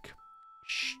sick.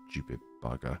 Stupid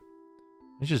bugger.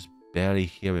 I just barely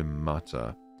hear him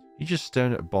mutter. He's just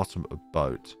staring at the bottom of the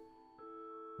boat.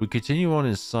 We continue on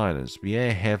in silence, the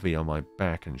air heavy on my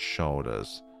back and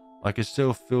shoulders. I can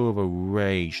still feel the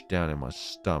rage down in my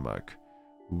stomach.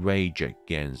 Rage at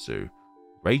Genzu.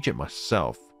 Rage at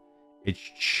myself. It's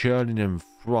churning and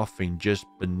frothing just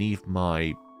beneath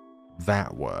my...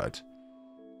 that word.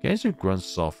 Genzu grunts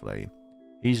softly.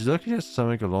 He's looking at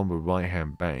something along the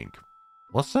right-hand bank.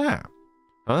 What's that?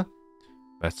 Huh?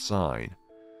 That sign.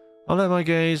 I let my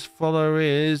gaze follow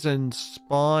his and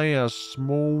spy a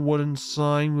small wooden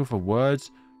sign with the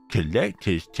words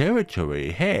 "Collector's Territory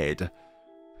Ahead"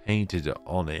 painted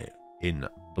on it in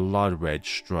blood-red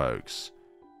strokes.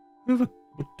 Who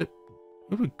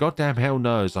the goddamn hell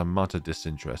knows? I muttered,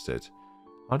 disinterested.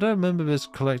 I don't remember this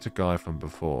collector guy from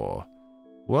before.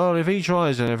 Well, if he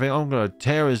tries anything, I'm gonna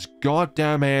tear his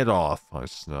goddamn head off, I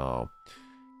snarl.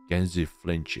 Genzu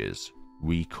flinches,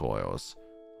 recoils.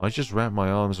 I just wrap my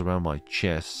arms around my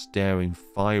chest, staring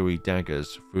fiery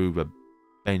daggers through the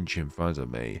bench in front of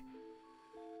me.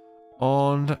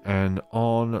 On and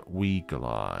on we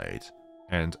glide.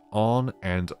 And on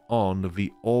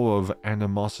the aura of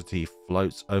animosity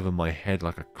floats over my head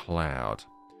like a cloud.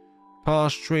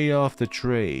 Past tree after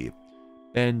tree,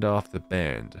 bend after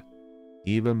bend,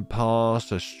 even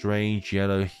past a strange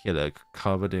yellow hillock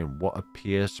covered in what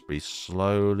appears to be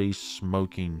slowly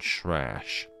smoking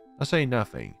trash. I say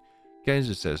nothing.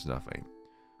 Genzu says nothing.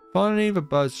 Finally, the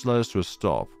boat slows to a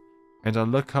stop. and I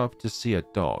look up to see a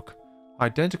dock,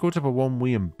 identical to the one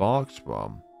we embarked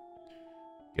from.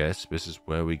 Guess this is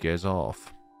where we get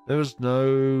off. There was no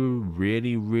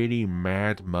really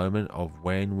mad moment of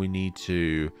when we need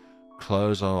to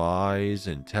close our eyes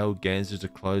and tell Genzo to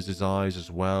close his eyes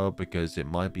as well because it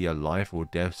might be a life or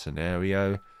death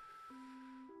scenario.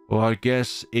 Or I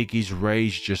guess Iggy's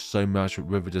rage just so much that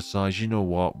River decides, you know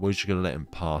what, we're just gonna let him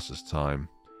pass this time.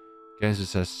 Genzo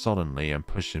says solemnly and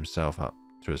pushes himself up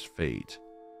to his feet.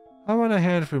 I run a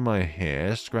hand through my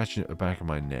hair, scratching at the back of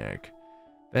my neck.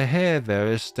 The hair there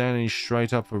is standing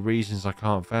straight up for reasons I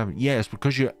can't fathom. Yeah, it's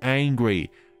because you're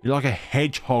angry. You're like a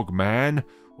hedgehog, man.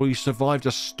 Or you survived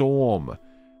a storm.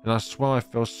 And I swear I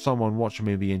felt someone watching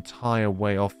me the entire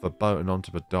way off the boat and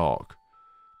onto the dock.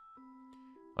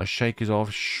 I shake it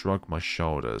off, shrug my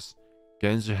shoulders.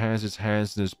 Genzo has his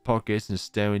hands in his pockets and is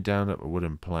staring down at the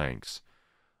wooden planks.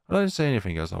 I don't say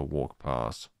anything as I walk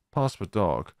past the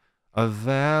dock. A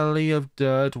valley of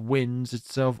dirt winds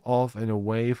itself off and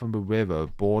away from the river,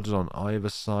 bordered on either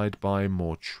side by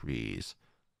more trees.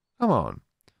 Come on,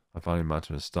 I finally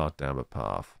mutter and start down the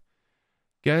path.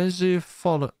 Genzo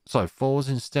falls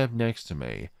in step next to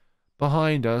me.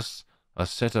 Behind us, a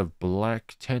set of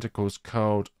black tentacles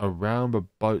curled around the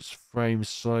boat's frame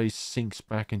slowly sinks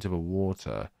back into the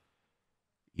water.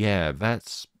 Yeah,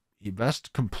 that's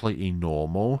completely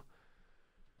normal.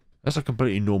 That's a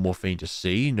completely normal thing to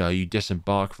see. You know, you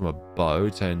disembark from a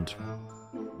boat and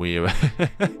we're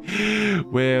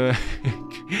we're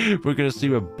gonna see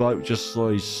the boat just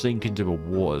slowly sink into the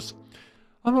waters.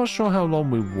 I'm not sure how long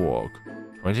we walk.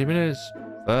 20 minutes?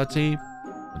 30?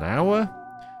 An hour?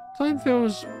 Time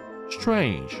feels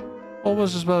strange.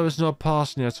 Almost as though it's not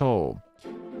passing at all.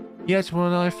 Yet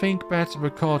when I think back to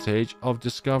the cottage of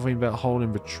discovering that hole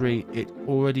in the tree, it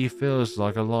already feels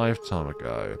like a lifetime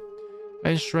ago.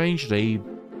 And strangely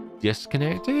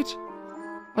disconnected?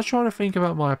 I try to think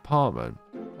about my apartment,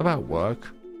 about work,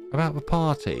 about the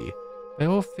party. They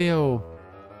all feel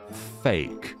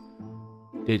fake.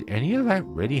 Did any of that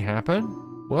really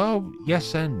happen? Well,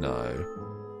 yes and no.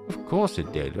 Of course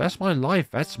it did. That's my life.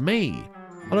 That's me.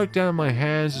 I look down at my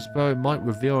hands as though it might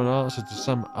reveal an answer to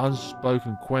some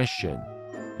unspoken question.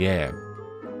 Yeah.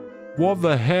 What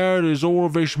the hell is all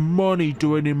of this money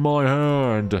doing in my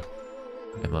hand?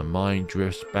 And my mind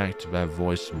drifts back to that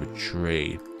voice from the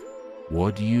tree.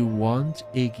 What do you want,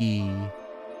 Iggy?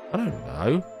 I don't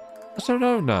know. I still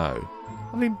don't know.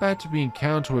 I think back to the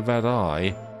encounter with that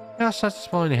eye, how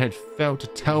satisfying it had felt to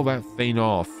tell that thing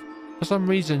off. For some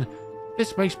reason,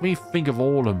 this makes me think of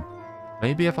Orlam.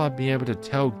 Maybe if I'd been able to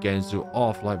tell Genzo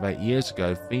off like that years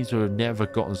ago, things would have never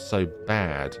gotten so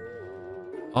bad.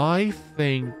 I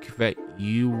think that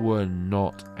you were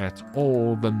not at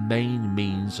all the main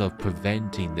means of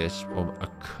preventing this from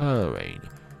occurring.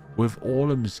 With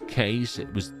Orlam's case,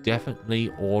 it was definitely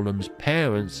Orlam's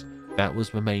parents that was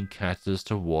the main catalyst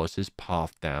towards his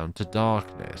path down to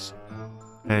darkness.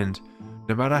 And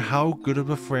no matter how good of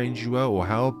a friend you were or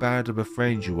how bad of a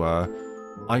friend you were,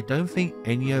 I don't think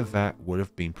any of that would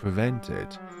have been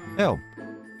prevented. Hell,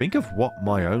 think of what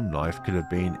my own life could have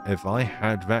been if I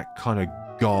had that kind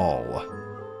of gall.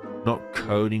 Not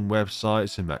coding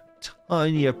websites in that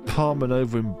tiny apartment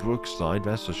over in Brookside,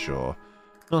 that's for sure.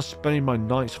 Not spending my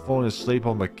nights falling asleep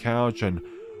on the couch and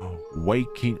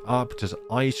waking up to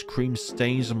ice cream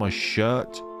stains on my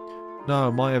shirt. No, I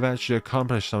might have actually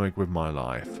accomplished something with my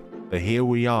life. But here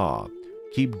we are.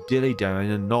 Keep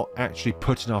dilly-dallying and not actually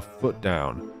putting our foot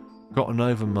down. Gotten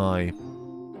over my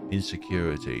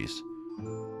insecurities.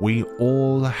 We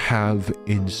all have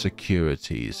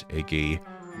insecurities, Iggy.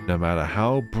 No matter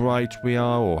how bright we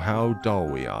are or how dull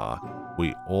we are,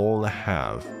 we all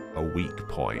have a weak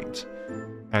point.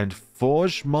 And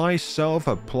forge myself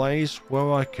a place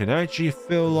where I can actually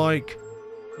feel like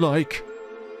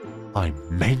I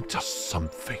meant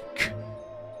something.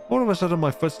 All of a sudden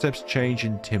my footsteps change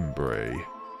in timbre.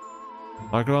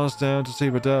 I glance down to see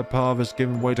the dirt path has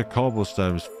given way to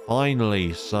cobblestones.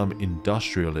 Finally, some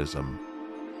industrialism.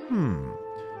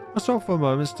 I stop for a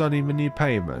moment studying the new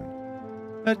pavement.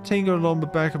 That tingle along the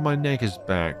back of my neck is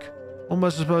back.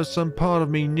 Almost as though some part of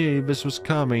me knew this was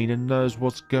coming and knows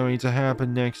what's going to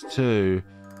happen next too.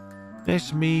 Next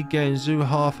to me, Genzo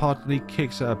half-heartedly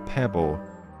kicks at a pebble.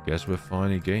 Guess we're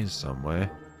finally getting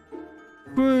somewhere.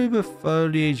 Through the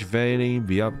foliage veiling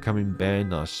the upcoming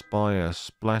bend, I spy a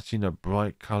splatting of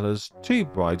bright colours, too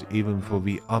bright even for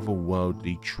the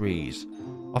otherworldly trees.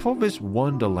 I thought this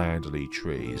wonderlandly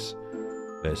trees.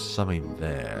 There's something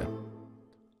there.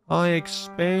 I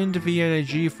expend the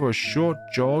energy for a short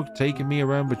jog, taking me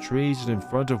around the trees and in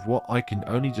front of what I can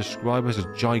only describe as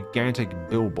a gigantic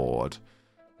billboard.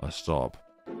 I stop.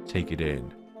 take it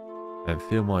in and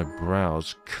feel my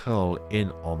brows curl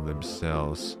in on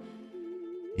themselves.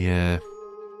 Yeah,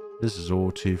 this is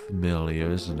all too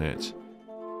familiar, isn't it?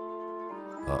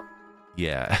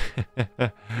 Yeah.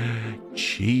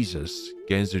 Jesus.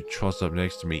 Genzo trots up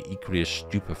next to me, equally as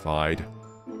stupefied.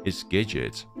 It's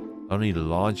Gidget, only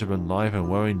larger than life and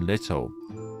wearing little,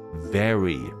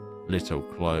 very little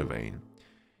clothing.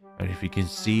 And if you can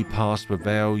see past the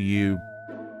veil,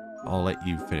 I'll let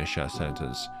you finish that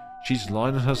sentence. She's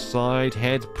lying on her side,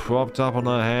 head propped up on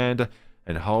her hand,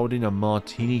 and holding a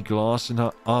martini glass in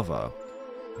her other.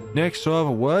 Next to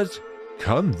other words,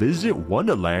 "Come visit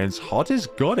Wonderland's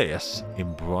hottest goddess,"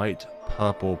 in bright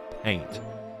purple paint.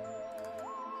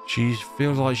 She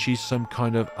feels like she's some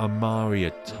kind of I've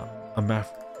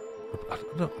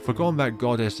forgotten that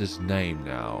goddess's name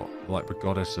now. Like the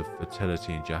goddess of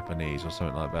fertility in Japanese or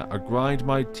something like that. I grind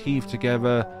my teeth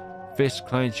together, fist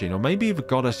clenching. Or maybe the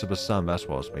goddess of the sun, that's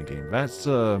what I was thinking. That's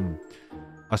a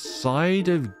side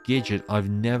of Gidget I've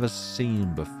never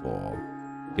seen before.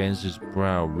 Genzo's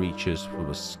brow reaches for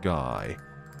the sky.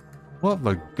 What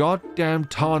the goddamn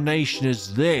tarnation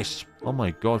is this? Oh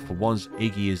my god, for once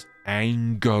Iggy is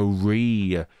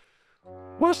angry.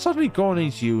 What's suddenly gone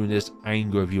into you in this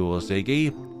anger of yours,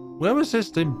 Iggy? Where was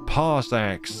this in past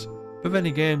acts? But then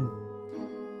again,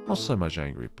 not so much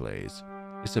angry, please.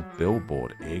 It's a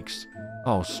billboard, Iggs.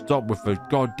 Oh, stop with the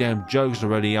goddamn jokes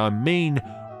already. I mean,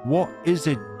 what is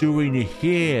it doing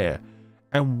here?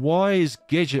 And why is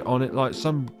Gidget on it like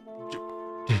some...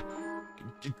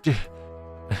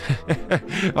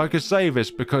 I could say this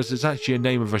because it's actually a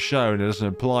name of a show and it doesn't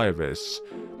imply this.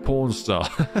 Porn stars.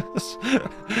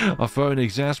 I throw an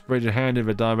exasperated hand in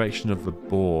the direction of the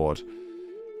board.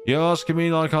 You're asking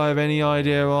me like I have any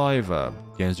idea either.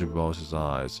 Genzo rolls his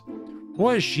eyes.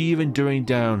 What is she even doing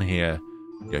down here?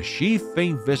 Does she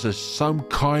think this is some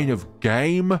kind of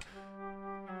game?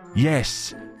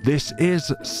 Yes, this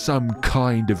is some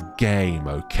kind of game,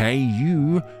 okay?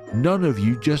 None of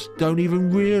you just don't even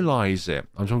realize it.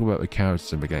 I'm talking about the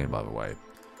characters in the game, by the way.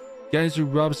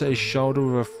 Genzo rubs at his shoulder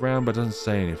with a frown but doesn't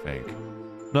say anything.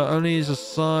 Not only is the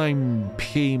sign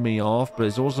peeing me off, but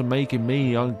it's also making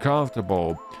me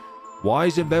uncomfortable. Why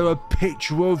isn't there a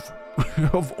picture of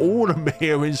Orlam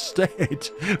here instead?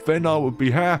 Then I would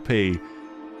be happy.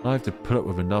 I have to put up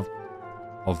with enough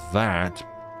of that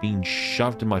being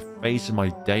shoved in my face in my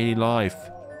daily life.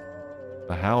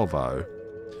 The hell, though?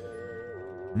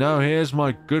 Now here's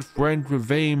my good friend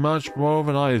revealing much more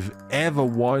than I've ever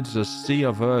wanted to see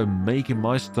of her, making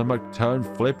my stomach turn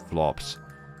flip-flops.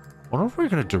 I wonder if we're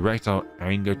going to direct our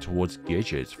anger towards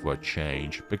Gidget for a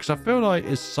change, because I feel like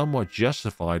it's somewhat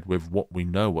justified with what we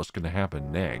know what's going to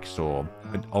happen next, or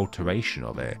an alteration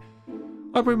of it.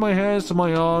 I bring my hands to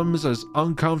my arms as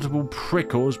uncomfortable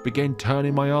prickles begin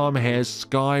turning my arm hairs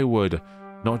skyward,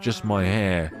 not just my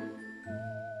hair.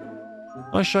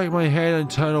 I shake my head and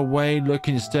turn away,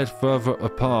 looking instead further up the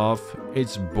path.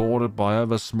 It's bordered by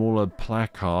other smaller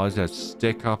placards that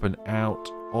stick up and out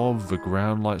of the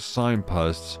ground like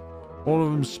signposts. All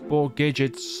of them sport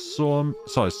Gidgets, some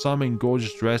in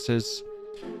gorgeous dresses,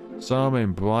 some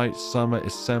in bright summer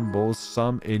assembles,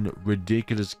 some in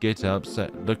ridiculous get-ups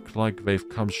that look like they've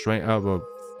come straight out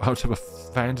of a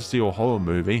fantasy or horror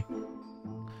movie.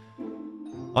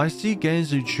 I see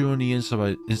Genzo chewing the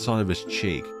inside of his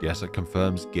cheek. Guess that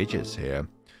confirms Gidget's here.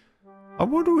 I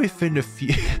wonder if in the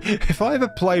if I ever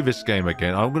play this game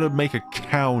again, I'm going to make a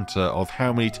counter of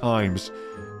how many times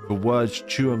the words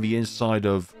chew on the inside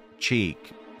of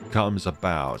cheek comes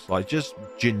about. Like, just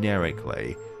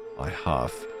generically, I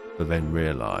huff, but then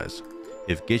realize,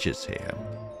 if Gidget's here,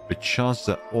 the chances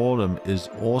that Orlam is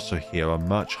also here are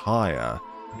much higher.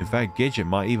 In fact, Gidget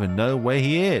might even know where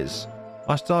he is.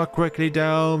 I start quickly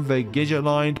down the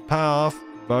Gidget-lined path,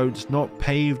 though it's not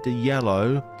paved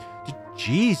yellow.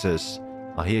 Jesus!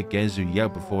 I hear Genzo yell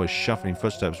before his shuffling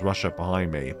footsteps rush up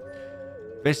behind me.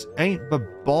 This ain't the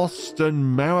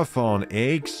Boston Marathon,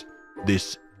 Iggs.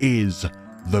 This is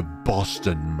the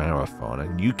Boston Marathon,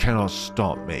 and you cannot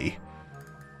stop me.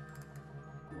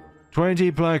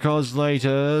 20 placards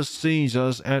later sees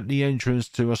us at the entrance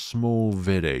to a small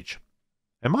village.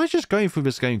 Am I just going through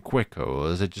this game quicker, or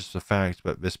is it just the fact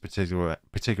that this particular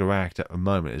act at the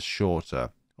moment is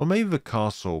shorter? Or maybe the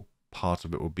castle part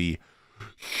of it will be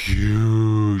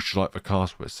huge, like the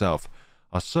castle itself.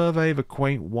 I survey the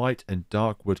quaint white and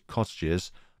dark wood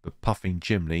cottages, the puffing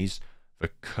chimneys, the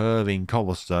curving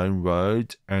cobblestone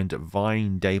road, and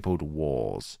vine-dappled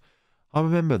walls. I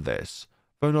remember this,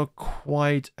 though not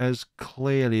quite as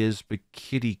clearly as the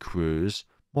kiddie cruise,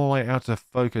 more like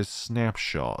out-of-focus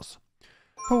snapshots.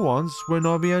 For once, we're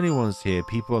not the only ones here.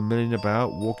 People are milling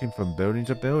about, walking from building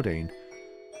to building.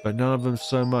 But none of them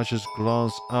so much as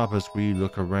glance up as we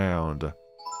look around.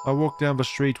 I walk down the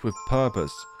street with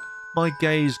purpose, my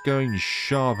gaze going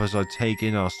sharp as I take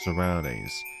in our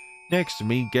surroundings. Next to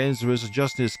me, Genzo is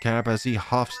adjusting his cap as he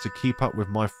huffs to keep up with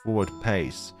my forward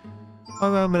pace. I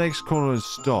round the next corner and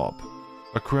stop.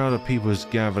 A crowd of people is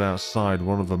gathered outside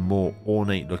one of the more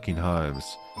ornate-looking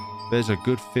homes. There's a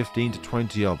good 15 to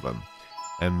 20 of them,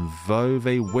 and though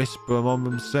they whisper among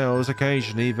themselves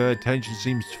occasionally, their attention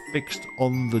seems fixed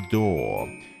on the door.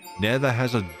 Never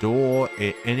has a door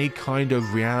in any kind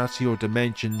of reality or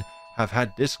dimension have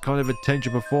had this kind of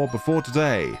attention before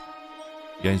today.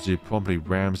 Genzo promptly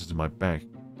rams into my back.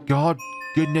 God,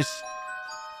 goodness!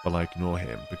 But I ignore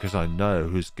him because I know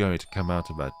who's going to come out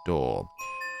of that door.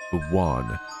 The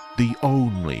one, the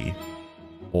only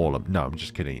Orlam. No, I'm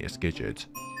just kidding, it's Gidget.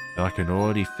 And I can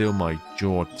already feel my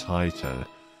jaw tighten.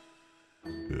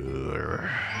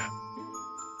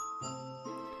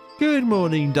 Good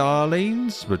morning,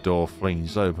 darlings. The door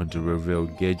flings open to reveal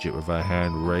Gidget with her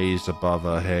hand raised above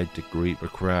her head to greet the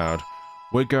crowd.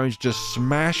 We're going to just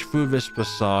smash through this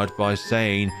facade by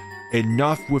saying,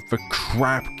 enough with the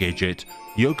crap, Gidget.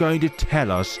 You're going to tell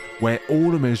us where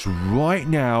Orlam is right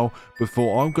now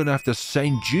before I'm going to have to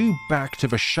send you back to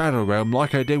the Shadow Realm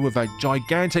like I did with that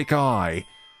gigantic eye.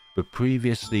 The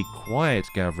previously quiet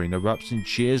gathering erupts in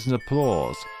cheers and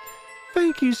applause.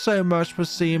 Thank you so much for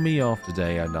seeing me off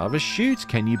today. Another shoot,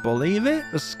 can you believe it?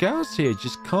 The scouts here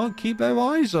just can't keep their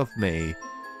eyes off me.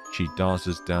 She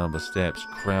dances down the steps,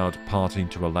 crowd parting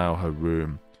to allow her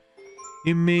room.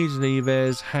 Immediately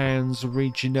there's hands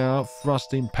reaching out,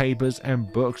 thrusting papers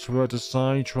and books for her to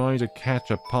sign, trying to catch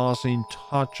a passing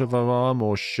touch of her arm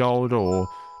or shoulder or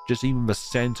just even the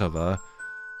scent of her.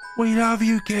 We love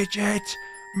you, Gidget!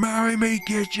 Marry me,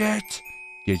 Gidget!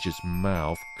 Gidget's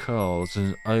mouth curls in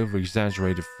an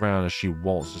over-exaggerated frown as she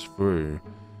waltzes through.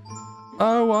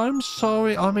 Oh, I'm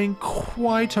sorry, I'm in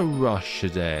quite a rush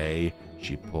today.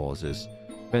 She pauses,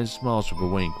 then smiles with a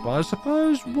wink, but I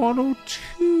suppose one or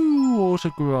two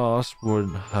autographs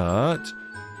wouldn't hurt.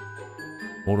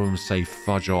 All of them say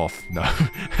fudge off. No,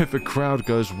 the crowd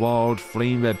goes wild,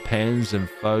 fleeing their pens and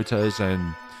photos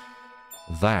and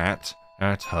that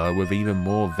at her with even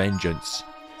more vengeance.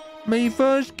 Me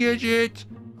first, Gidget!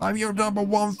 I'm your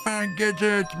 #1 fan,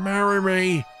 Gidget! Marry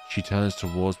me! She turns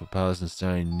towards the person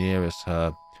standing nearest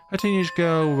her. A teenage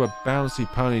girl with a bouncy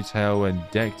ponytail and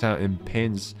decked out in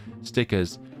pins,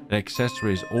 stickers, and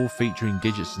accessories all featuring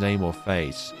Gidget's name or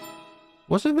face.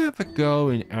 Wasn't that the girl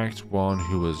in Act 1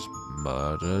 who was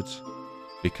murdered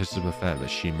because of the fact that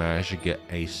she managed to get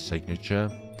a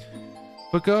signature?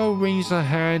 The girl wrings her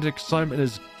hand in excitement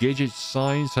as Gidget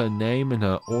signs her name in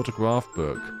her autograph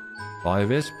book. By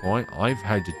this point, I've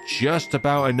had just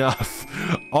about enough.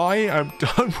 I am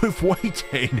done with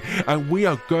waiting, and we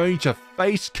are going to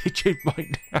face Gidget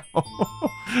right now.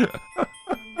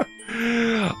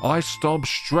 I stomp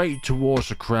straight towards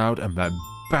the crowd and that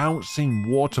bouncing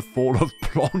waterfall of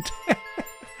blonde hair.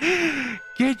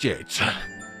 Gidget!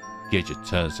 Gidget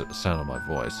turns at the sound of my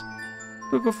voice.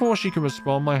 But before she can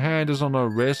respond, my hand is on her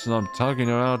wrist and I'm tugging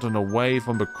her out and away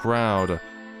from the crowd.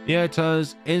 The air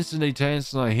turns instantly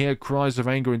tense and I hear cries of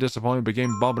anger and disappointment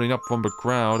begin bubbling up from the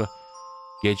crowd.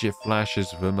 Gidget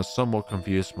flashes with a somewhat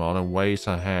confused smile and waves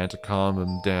her hand to calm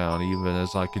them down even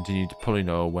as I continue pulling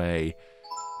her away.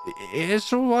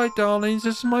 It's alright, darlings.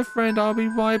 This is my friend. I'll be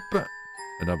right back.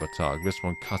 Another tug, this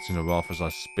one cutting her off as I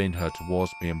spin her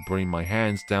towards me and bring my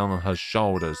hands down on her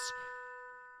shoulders.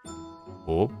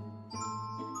 Oh.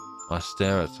 I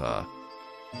stare at her.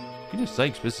 For goodness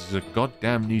sakes, this is a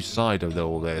goddamn new side of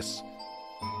all this.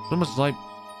 It's almost like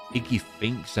Iggy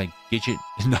thinks that Gidget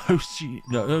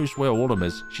knows where Orlam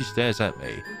is. She stares at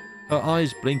me. Her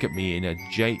eyes blink at me in a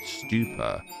jade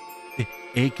stupor.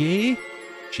 Iggy?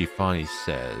 She finally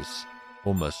says,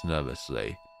 almost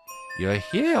nervously. You're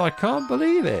here? I can't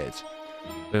believe it.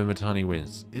 Then the tiny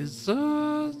wince. Is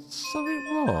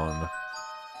something wrong?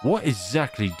 What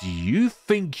exactly do you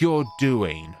think you're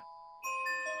doing?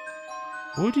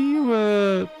 What do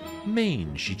you,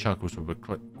 mean? She chuckles with a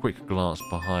quick glance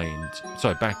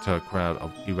back to her crowd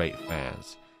of irate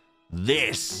fans.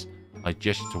 This! I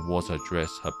gesture towards her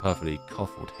dress, her perfectly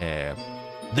coifed hair.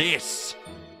 This!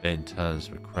 Then turns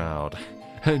the crowd,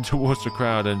 and towards the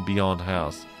crowd and beyond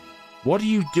house. What are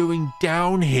you doing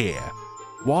down here?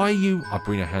 Why are you... I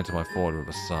bring a hand to my forehead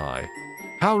with a sigh.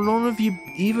 How long have you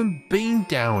even been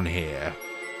down here?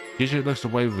 Gidget looks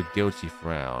away with a guilty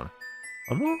frown.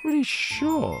 I'm not really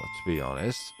sure, to be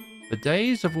honest. The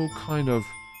days have all kind of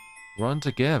run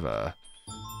together.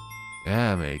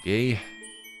 Damn, Iggy.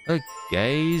 Her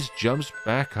gaze jumps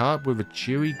back up with a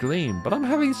cheery gleam, but I'm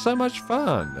having so much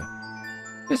fun.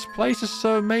 This place is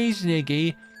so amazing,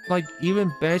 Iggy. Like,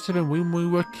 even better than when we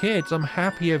were kids. I'm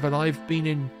happier than I've been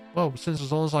in, well, since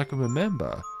as long as I can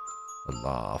remember. A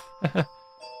laugh.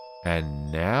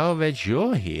 And now that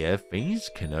you're here, things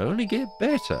can only get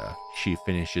better, she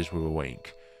finishes with a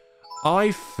wink.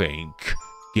 I think,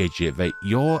 Gidget, that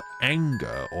your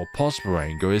anger, or possible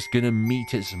anger, is gonna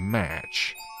meet its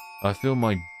match. I feel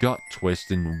my gut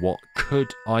twist in what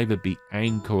could either be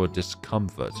anger or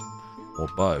discomfort, or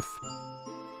both.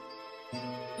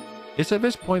 It's at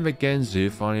this point that Genzu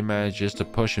finally manages to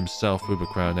push himself through the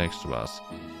crowd next to us.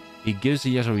 He gives a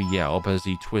little yelp as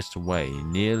he twists away,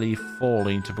 nearly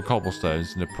falling to the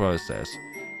cobblestones in the process.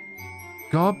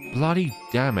 God bloody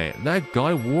damn it, that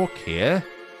guy walk here?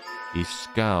 He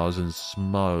scowls and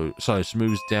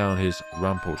smooths down his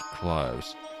rumpled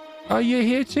clothes. Are you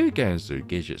here too, Genzu?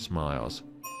 Gidget smiles.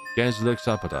 Genzu looks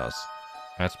up at us,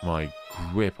 at my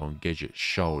grip on Gidget's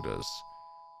shoulders.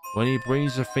 When he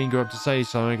brings a finger up to say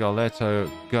something, I'll let her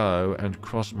go and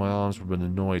cross my arms with an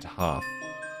annoyed huff.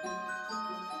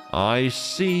 I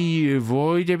see you've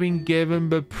already been given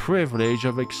the privilege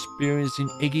of experiencing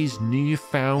Iggy's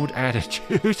newfound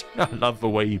attitude. I love the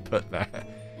way you put that.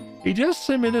 He does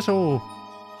seem a little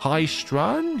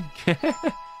high-strung.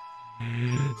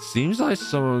 Seems like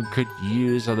someone could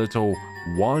use a little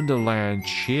Wonderland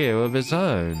cheer of his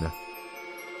own.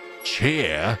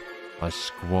 Cheer? I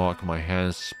squawk, my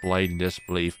hands splayed in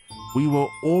disbelief. We were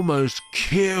almost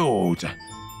killed.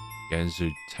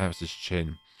 Genzu taps his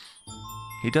chin.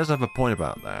 He does have a point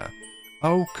about that.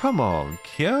 Oh, come on.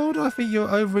 Killed? I think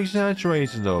you're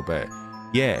over-exaggerating a little bit.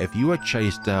 Yeah, if you were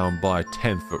chased down by a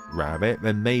 10-foot rabbit,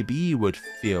 then maybe you would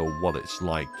feel what it's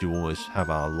like to almost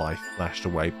have our life flashed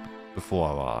away before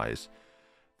our eyes.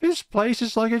 This place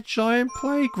is like a giant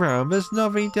playground. There's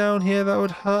nothing down here that would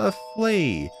hurt a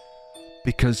flea.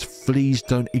 Because fleas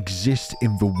don't exist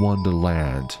in the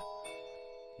Wonderland.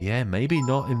 Yeah, maybe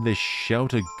not in this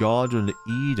sheltered garden of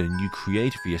Eden you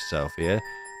created for yourself here,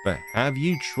 but have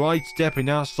you tried stepping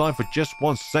outside for just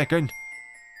 1 second?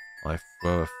 I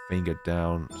throw a finger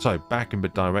back in the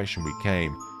direction we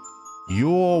came.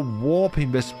 You're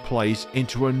warping this place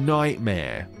into a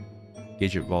nightmare.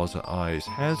 Gidget rolls her eyes,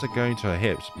 hands are going to her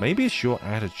hips. Maybe it's your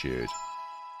attitude.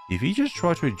 If you just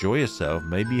try to enjoy yourself,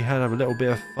 maybe you had a little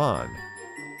bit of fun.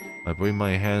 I bring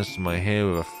my hands to my hair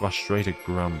with a frustrated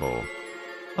grumble.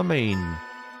 I mean,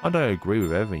 I don't agree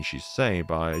with everything she's saying,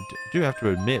 but I do have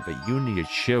to admit that you need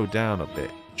to chill down a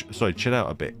bit. Chill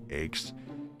out a bit, Iggs.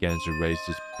 Genzu raised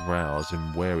his brows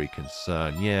in wary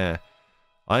concern. Yeah,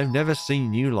 I've never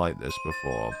seen you like this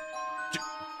before.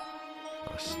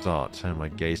 I start, turning my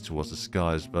gaze towards the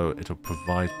sky as though it'll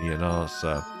provide me an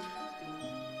answer.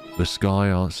 The sky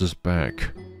answers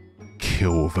back.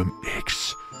 Kill them,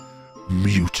 Iggs.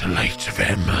 Mutilate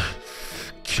them.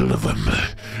 Kill them.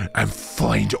 And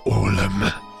find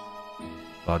Orlam.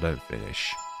 I don't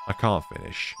finish. I can't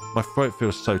finish. My throat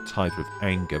feels so tight with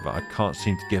anger that I can't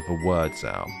seem to get the words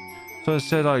out. So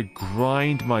instead I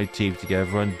grind my teeth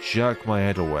together and jerk my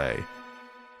head away.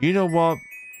 You know what?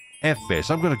 F this.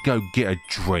 I'm gonna go get a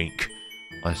drink.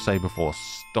 I say before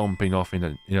stomping off in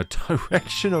a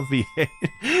direction of the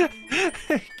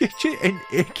Gidget and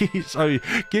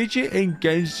Gidget and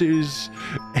Genzu's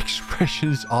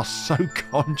expressions are so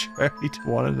contrary to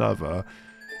one another.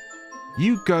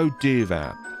 You go do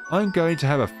that. I'm going to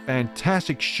have a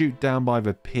fantastic shoot down by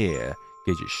the pier,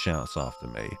 Gidget shouts after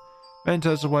me. Then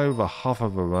turns away with a huff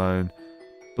of her own,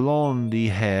 blondie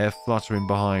hair fluttering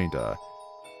behind her.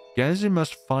 Genzu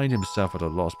must find himself at a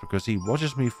loss because he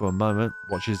watches me for a moment,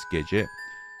 watches Gidget,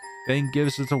 then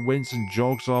gives a little wince and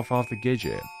jogs off after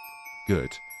Gidget.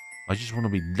 Good. I just want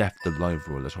to be left alone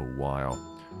for a little while.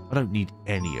 I don't need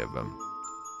any of them.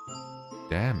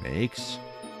 Damn, Iggs.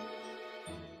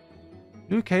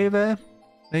 You okay there?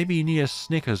 Maybe you need a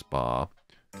Snickers bar.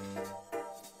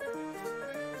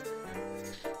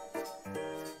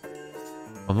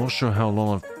 I'm not sure how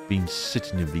long I've been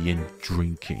sitting in the inn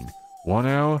drinking. 1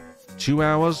 hour? 2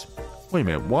 hours? Wait a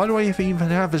minute, why do I even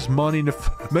have this money in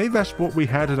the... Maybe that's what we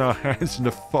had in our hands in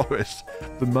the forest.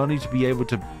 The money to be able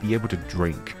to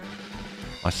drink.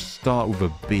 I start with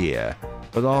a beer.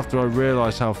 But after I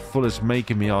realise how full it's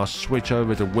making me, I'll switch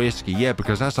over to whiskey. Yeah,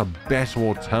 because that's a better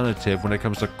alternative when it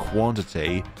comes to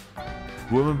quantity.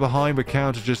 The woman behind the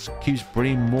counter just keeps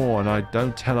bringing more and I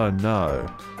don't tell her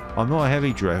no. I'm not a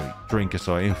heavy drinker,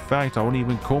 so in fact I wouldn't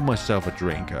even call myself a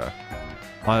drinker.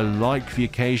 I like the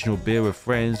occasional beer with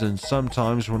friends, and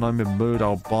sometimes when I'm in mood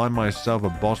I'll buy myself a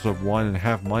bottle of wine and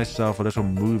have myself a little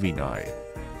movie night.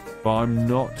 but I'm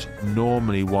not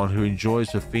normally one who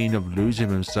enjoys the feeling of losing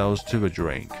themselves to a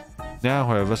drink. Now,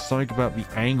 however, something about the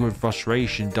anger and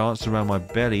frustration dancing around my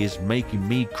belly is making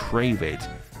me crave it.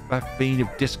 That feeling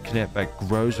of disconnect that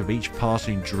grows with each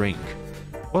passing drink.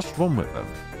 What's wrong with them?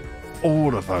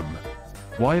 All of them.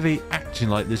 Why are they acting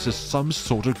like this is some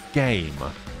sort of game?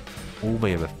 All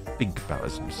they ever think about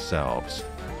is themselves.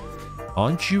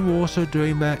 Aren't you also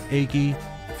doing that, Iggy?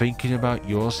 Thinking about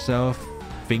yourself?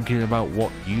 Thinking about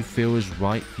what you feel is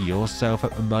right for yourself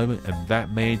at the moment, and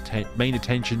that main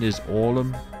attention is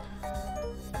Orlam?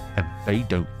 And they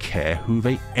don't care who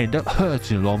they end up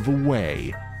hurting along the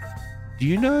way. Do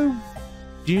you know,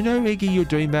 Iggy, you're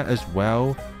doing that as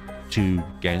well? To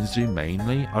Genzu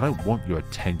mainly? I don't want your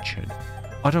attention.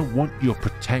 I don't want your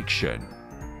protection.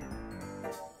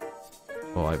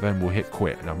 Alright, then we'll hit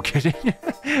quit. And I'm kidding.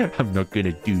 I'm not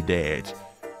gonna do that.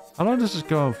 How long does this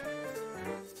go on?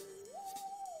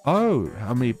 Oh,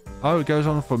 how many? Oh, it goes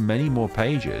on for many more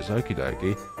pages. Okie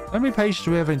dokie. How many pages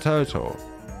do we have in total?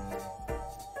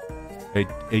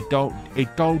 It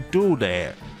don't do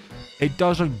that. It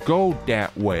doesn't go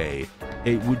that way.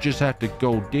 It would just have to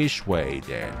go this way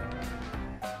then.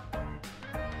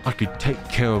 I could take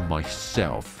care of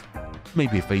myself.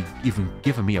 Maybe if they even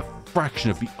given me a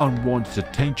fraction of the unwanted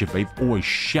attention they've always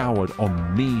showered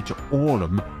on me to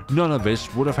Orlam, none of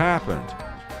this would have happened.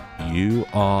 You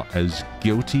are as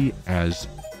guilty as...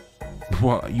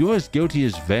 Well, you're as guilty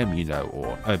as them, you know,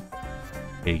 or...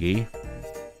 Iggy.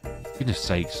 Goodness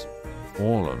sakes,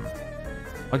 Orlam.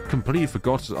 I'd completely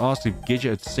forgot to ask if Gidget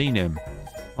had seen him.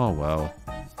 Oh well.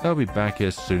 They'll be back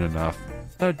here soon enough.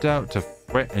 No doubt to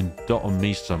fret and dot on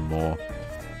me some more.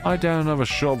 I down another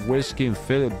shot of whiskey and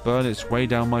feel it burn its way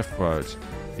down my throat.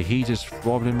 The heat is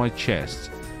throbbing in my chest,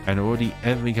 and already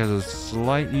everything has a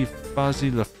slightly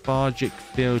fuzzy, lethargic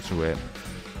feel to it.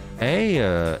 Hey,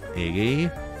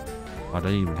 Iggy. I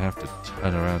don't even have to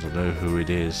turn around to know who it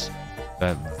is.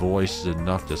 That voice is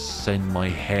enough to send my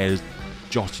hair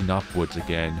jotting upwards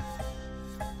again.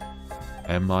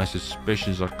 And my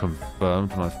suspicions are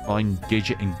confirmed when I find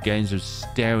Gidget and Genzo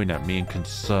staring at me in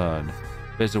concern.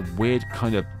 There's a weird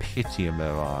kind of pity in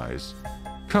their eyes.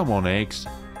 Come on, Eggs.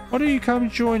 Why don't you come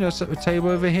join us at the table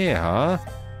over here, huh?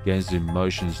 Genzo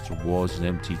motions towards an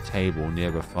empty table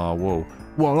near the far wall.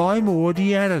 Well, I'm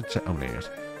already at a table.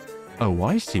 Oh,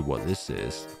 I see what this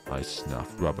is. I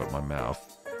snuff, rub at my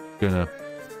mouth. Gonna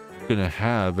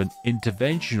have an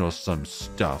intervention or some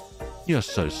stuff. You're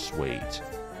so sweet.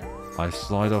 I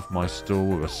slide off my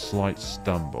stool with a slight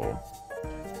stumble.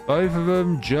 Both of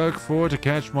them jerk forward to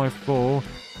catch my fall.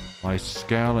 I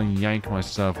scowl and yank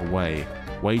myself away,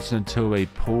 waiting until they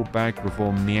pull back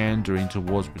before meandering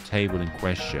towards the table in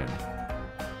question.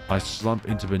 I slump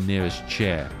into the nearest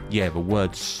chair. Yeah, the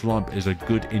word slump is a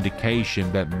good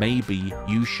indication that maybe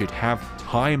you should have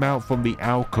time out from the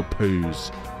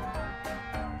alcapoos.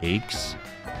 Iggs?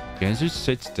 Genzo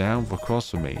sits down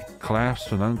across from me,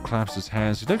 clasps and unclasps his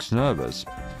hands. He looks nervous.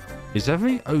 Is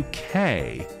everything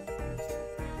okay?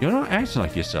 You're not acting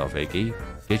like yourself, Iggy.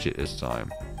 Gidget this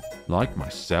time. Like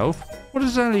myself? What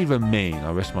does that even mean?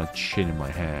 I rest my chin in my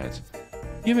hands.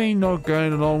 You mean not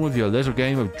going along with your little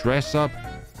game of dress up?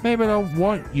 Maybe I don't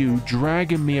want you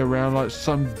dragging me around like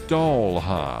some doll,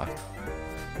 huh?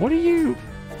 What are you...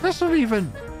 That's not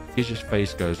even... Gidget's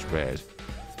face goes red.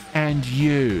 And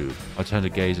you... I turn to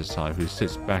gaze at Simon, who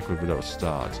sits back with a little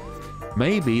start.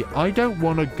 Maybe I don't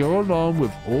want to go along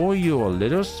with all your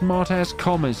little smart-ass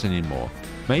comments anymore.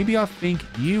 Maybe I think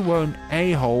you were an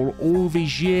a-hole all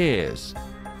these years.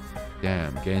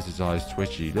 Damn, Genzo's eyes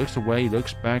twitchy. He looks away,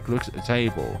 looks back, looks at the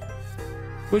table.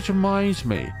 Which reminds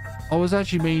me, I was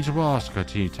actually meaning to ask, I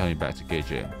continue turning back to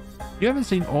Gidget. You haven't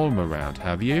seen Orlam around,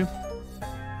 have you?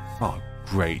 Oh,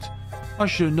 great. I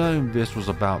should have known this was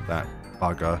about that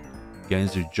bugger.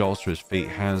 Genzo jolts to his feet,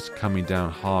 hands coming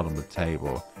down hard on the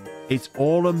table. It's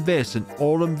Orlam this and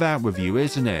Orlam that with you,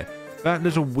 isn't it? That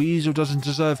little weasel doesn't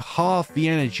deserve half the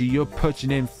energy you're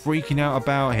putting in freaking out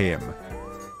about him.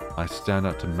 I stand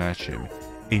up to match him,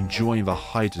 enjoying the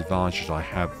height advantage I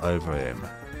have over him.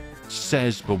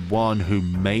 Says the one who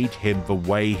made him the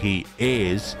way he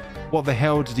is. What the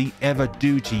hell did he ever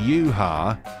do to you,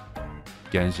 huh?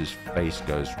 Genzo's face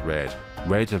goes red,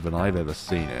 redder than I've ever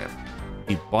seen it.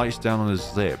 He bites down on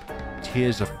his lip,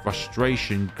 tears of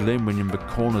frustration glimmering in the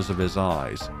corners of his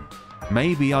eyes.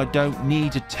 Maybe I don't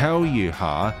need to tell you,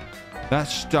 huh? That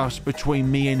stuff's between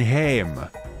me and him.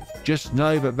 Just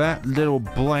know that that little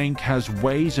blank has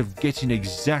ways of getting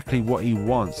exactly what he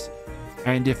wants.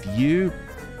 And if you...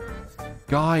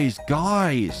 Guys!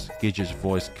 Gidget's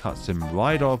voice cuts him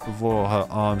right off before her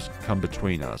arms come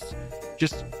between us.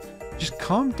 Just Just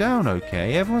calm down,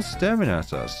 okay? Everyone's staring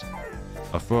at us.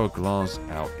 I throw a glance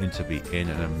out into the inn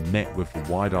and am met with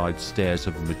wide-eyed stares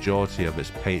of the majority of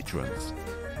its patrons.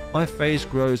 My face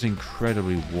grows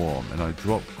incredibly warm, and I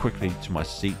drop quickly to my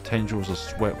seat, tendrils of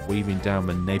sweat weaving down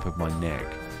the nape of my neck.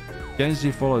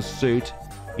 Genzu follows suit.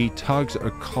 He tugs at a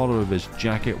collar of his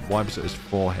jacket, wipes at his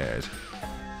forehead.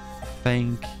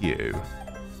 Thank you.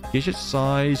 Gidget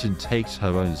sighs and takes her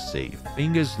own seat,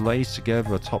 fingers laced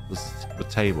together atop the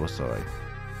table,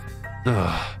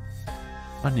 Ugh.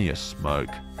 I need a smoke.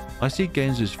 I see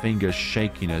Genzu's fingers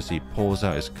shaking as he pulls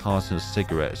out his carton of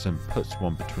cigarettes and puts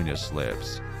one between his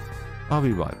lips. I'll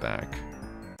be right back.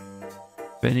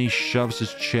 Then he shoves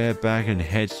his chair back and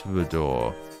heads for the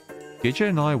door. Gidget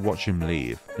and I watch him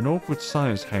leave, an awkward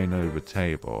silence hanging over the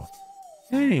table.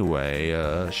 Anyway,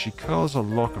 she curls a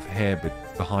lock of hair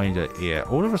behind her ear,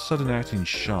 all of a sudden acting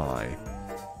shy.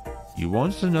 You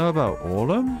want to know about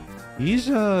Orlam? He's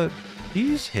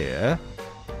here.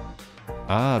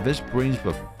 Ah, this brings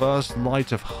the first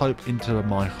light of hope into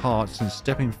my heart since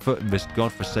stepping foot in this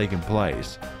godforsaken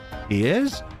place. He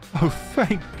is? Oh,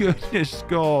 thank goodness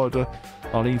God!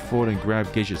 I lean forward and grab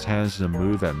Gidget's hands in a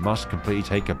move that must completely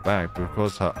take her back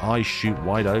because her eyes shoot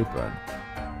wide open.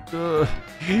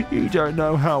 You don't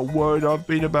know how worried I've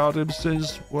been about him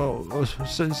since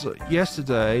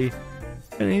yesterday.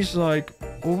 And he's like,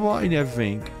 alright and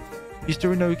everything. He's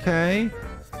doing okay?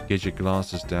 Gidget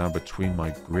glances down between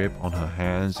my grip on her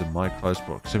hands and my close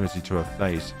proximity to her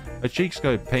face. Her cheeks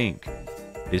go pink.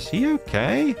 Is he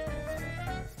okay?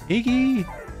 Iggy,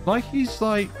 he's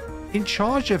in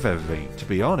charge of everything, to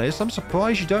be honest. I'm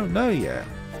surprised you don't know yet.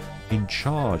 In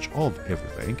charge of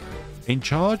everything? In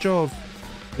charge of...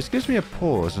 This gives me a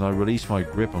pause and I release my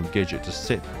grip on Gidget to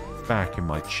sit back in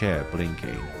my chair,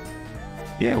 blinking.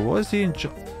 Yeah, what is he in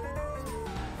charge...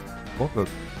 What the...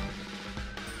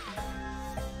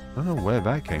 I don't know where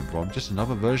that came from. Just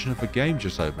another version of the game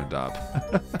just opened up.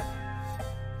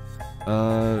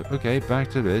 Okay, back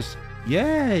to this.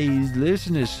 Yeah, he lives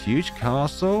in this huge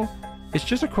castle. It's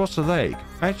just across the lake.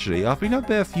 Actually, I've been up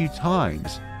there a few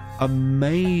times.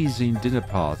 Amazing dinner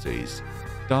parties.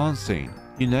 Dancing.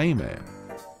 You name it.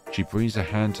 She brings a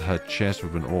hand to her chest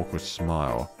with an awkward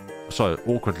smile. Sorry,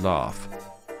 awkward laugh.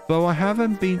 Though I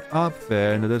haven't been up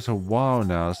there in a little while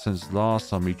now since last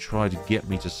time he tried to get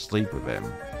me to sleep with him.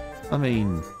 I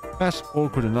mean, that's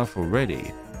awkward enough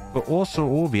already, but also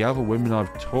all the other women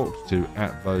I've talked to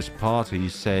at those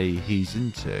parties say he's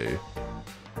into.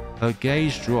 Her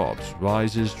gaze drops,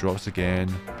 rises, drops again.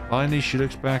 Finally, she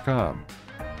looks back up.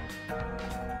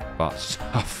 Butt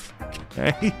stuff,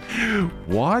 okay?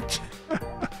 What?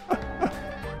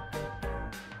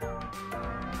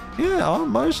 Yeah, aren't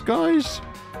most guys...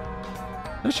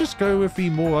 Let's just go with the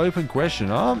more open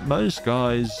question. Aren't most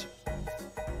guys...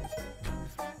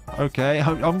 Okay,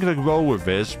 I'm going to roll with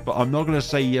this, but I'm not going to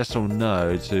say yes or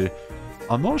no to...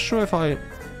 I'm not sure if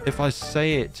I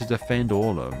say it to defend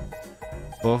Orlam,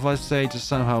 or if I say it to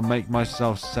somehow make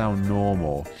myself sound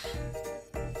normal.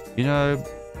 You know,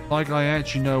 like I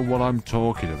actually know what I'm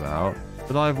talking about,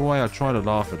 but either way I try to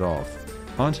laugh it off.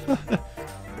 Aren't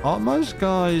most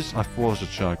guys... I force a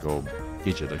chuckle.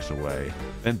 Gidget looks away,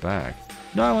 then back.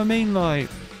 No, I mean on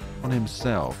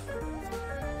himself.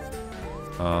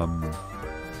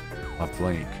 I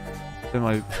blink.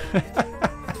 Then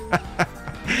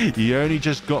You only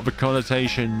just got the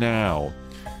connotation now.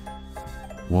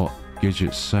 What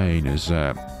Gidget's saying is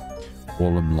that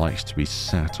Orlam likes to be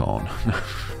sat on.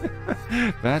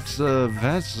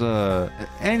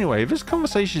 Anyway, this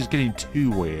conversation is getting too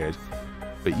weird.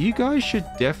 But you guys should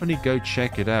definitely go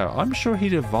check it out. I'm sure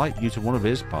he'd invite you to one of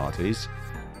his parties.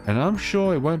 And I'm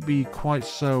sure it won't be quite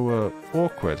so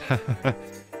awkward.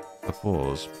 A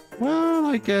pause. Well,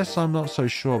 I guess I'm not so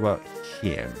sure about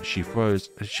him. She throws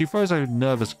a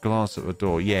nervous glance at the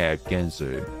door. Yeah,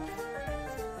 Genzu.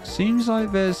 Seems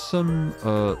like there's some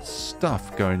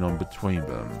stuff going on between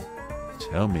them.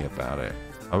 Tell me about it.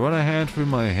 I run a hand through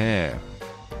my hair.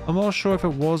 I'm not sure if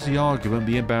it was the argument,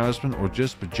 the embarrassment, or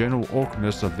just the general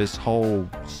awkwardness of this whole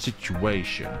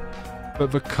situation.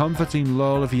 But the comforting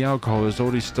lull of the alcohol has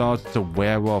already started to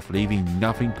wear off, leaving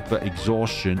nothing but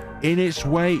exhaustion in its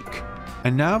wake.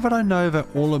 And now that I know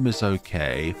that Orlam is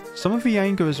okay, some of the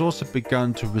anger has also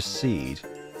begun to recede.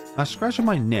 I scratch at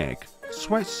my neck,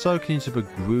 sweat soaking into the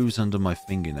grooves under my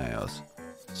fingernails.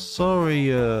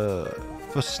 Sorry,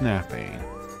 for snapping.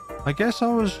 I guess I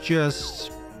was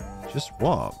just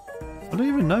what? I don't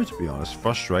even know, to be honest.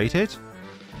 Frustrated?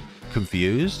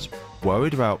 Confused?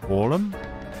 Worried about Orlam?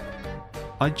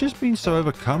 I'd just been so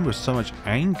overcome with so much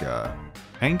anger.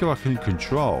 Anger I couldn't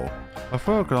control. I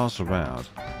throw a glance around.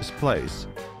 This place.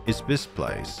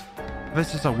 Ever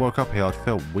since I woke up here, I'd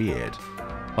felt weird.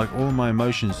 Like all my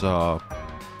emotions are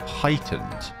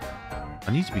heightened.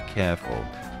 I need to be careful.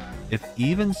 If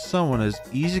even someone as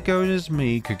easygoing as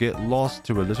me could get lost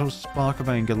to a little spark of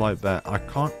anger like that, I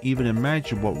can't even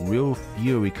imagine what real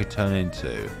fury could turn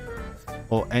into.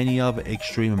 Or any other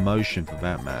extreme emotion for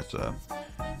that matter.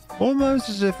 Almost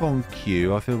as if on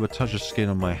cue, I feel a touch of skin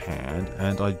on my hand,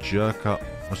 and I jerk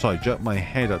my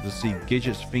head up to see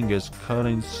Gidget's fingers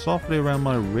curling softly around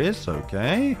my wrist.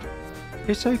 Okay?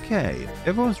 It's okay.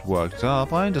 Everyone's worked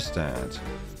up, I understand.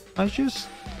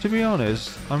 To be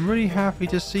honest, I'm really happy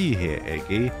to see you here,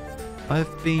 Iggy.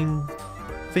 I've been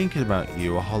thinking about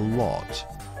you a whole lot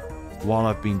while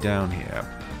I've been down here.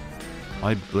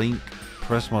 I blink,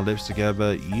 press my lips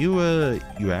together. You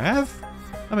have?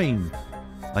 I mean,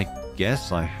 I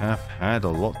guess I have had a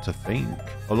lot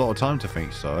of time to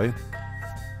think, sorry.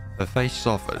 Her face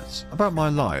softens. About my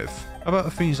life. About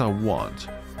the things I want.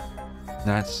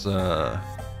 That's,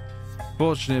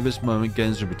 Fortunately, at this moment,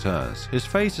 Genzo returns. His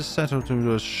face is settled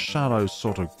into a shallow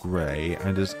sort of grey,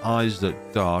 and his eyes look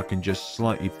dark and just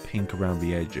slightly pink around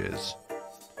the edges.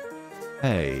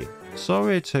 Hey,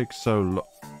 sorry it took so long.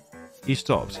 He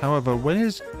stops. However, when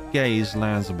his gaze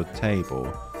lands on the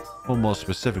table, or more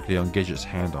specifically on Gidget's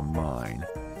hand on mine.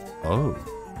 Oh.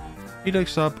 He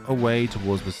looks up, away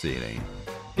towards the ceiling.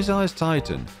 His eyes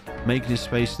tighten, making his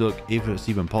face look, if it's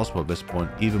even possible at this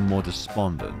point, even more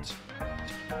despondent.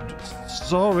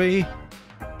 Sorry.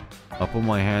 I pull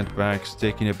my hand back,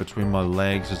 sticking it between my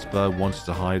legs as Bird wants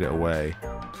to hide it away.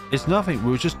 It's nothing,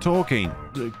 we were just talking.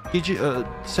 Gidget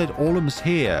said Orlam's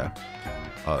here.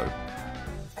 Oh.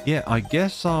 Yeah, I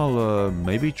guess I'll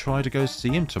maybe try to go see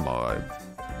him tomorrow.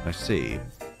 I see.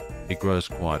 It grows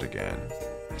quiet again.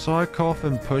 So I cough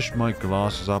and push my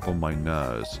glasses up on my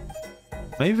nose.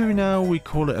 Maybe now we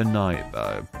call it a night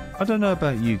though. I don't know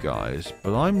about you guys,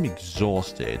 but I'm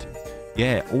exhausted.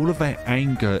 Yeah, all of that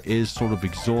anger is sort of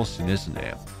exhausting, isn't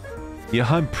it? Yeah,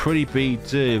 I'm pretty beat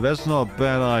too. That's not a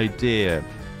bad idea.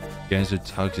 Genzo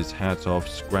tugs his hat off,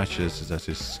 scratches at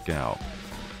his scalp.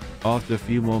 After a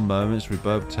few more moments, we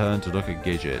both turn to look at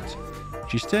Gidget.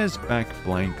 She stares back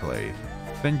blankly,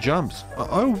 then jumps.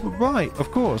 Oh, right,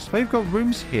 of course. They've got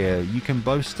rooms here you can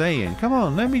both stay in. Come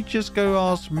on, let me just go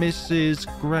ask Mrs.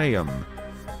 Graham.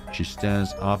 She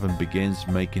stands up and begins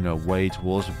making her way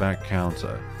towards the back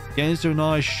counter. Genzo and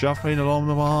I shuffling along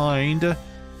behind.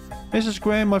 Mrs.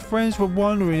 Graham, my friends were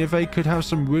wondering if they could have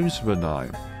some rooms for the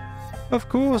night. Of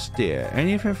course, dear.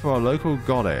 Anything for our local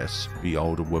goddess, the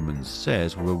older woman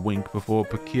says with a wink before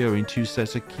procuring 2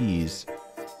 sets of keys.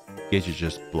 Gidget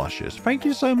just blushes. Thank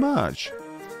you so much.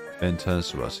 Then turns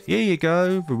to us. Here you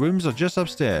go. The rooms are just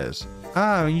upstairs.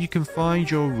 Ah, and you can find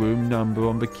your room number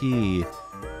on the key.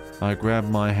 I grab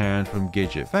my hand from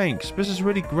Gidget. Thanks. This is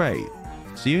really great.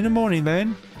 See you in the morning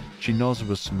then. She nods with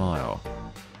a smile,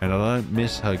 and I don't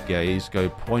miss her gaze go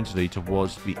pointedly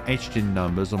towards the etched-in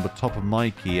numbers on the top of my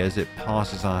key as it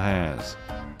passes our hands.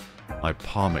 I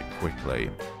palm it quickly.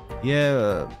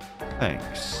 Yeah,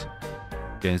 thanks.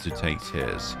 Genzo takes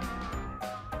his.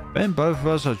 Then both of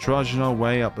us are trudging our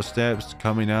way up the steps,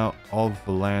 coming out of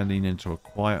the landing into a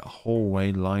quiet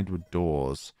hallway lined with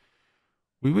doors.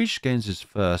 We reach Genzo's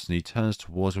first, and he turns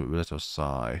towards it with a little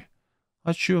sigh.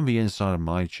 I chew on the inside of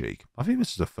my cheek. I think this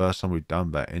is the first time we've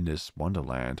done that in this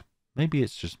Wonderland. Maybe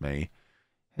it's just me.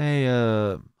 Hey,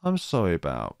 I'm sorry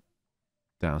about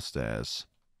downstairs.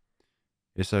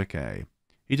 It's okay.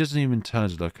 He doesn't even turn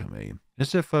to look at me.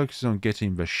 Instead focuses on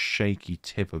getting the shaky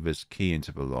tip of his key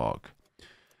into the lock.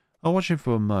 I watch him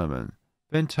for a moment,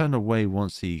 then turn away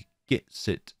once he gets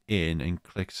it in and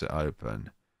clicks it open.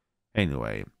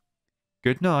 Anyway,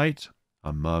 good night,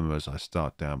 I murmur as I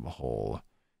start down the hall.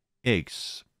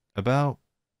 Iggs, about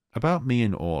me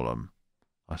and Orlam.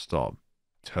 I stop,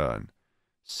 turn,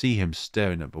 see him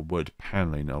staring at the wood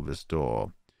paneling of his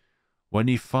door. When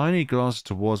he finally glances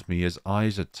towards me, his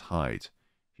eyes are tight.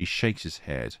 He shakes his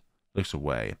head, looks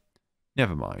away.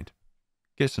 Never mind.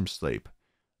 Get some sleep.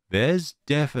 There's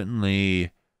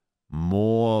definitely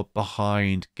more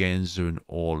behind Genzo and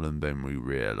Orlam than we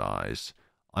realize.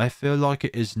 I feel like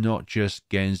it is not just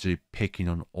Genzo picking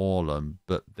on Orlam,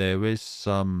 but there is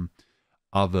some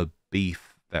other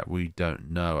beef that we don't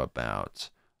know about.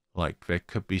 Like there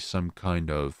could be some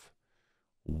kind of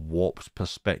warped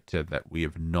perspective that we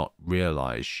have not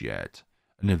realized yet.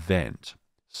 An event,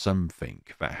 something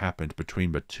that happened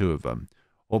between the two of them.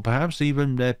 Or perhaps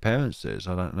even their parents, I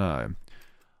don't know.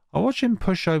 I watch him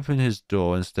push open his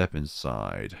door and step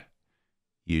inside.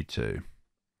 You too.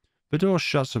 The door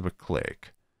shuts with a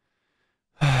click.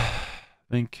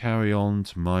 Then carry on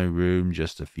to my room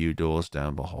just a few doors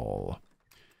down the hall.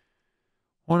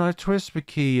 When I twist the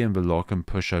key in the lock and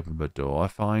push open the door, I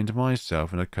find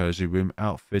myself in a cozy room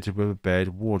outfitted with a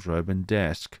bed, wardrobe, and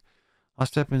desk. I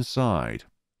step inside.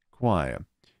 Quiet.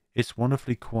 It's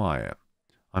wonderfully quiet.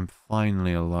 I'm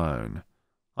finally alone.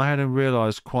 I hadn't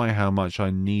realized quite how much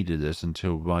I needed this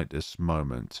until right this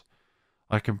moment.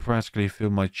 I can practically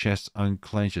feel my chest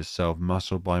unclench itself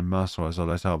muscle by muscle as I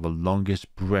let out the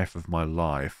longest breath of my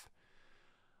life.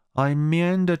 I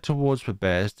meander towards the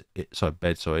bed.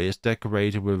 It's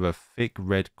decorated with a thick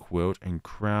red quilt and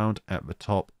crowned at the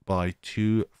top by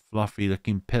two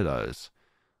fluffy-looking pillows.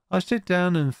 I sit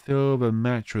down and feel the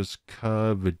mattress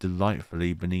curve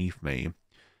delightfully beneath me,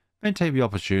 then take the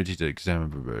opportunity to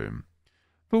examine the room.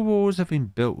 The walls have been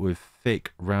built with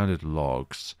thick, rounded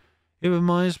logs. It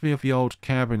reminds me of the old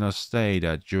cabin I stayed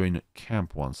at during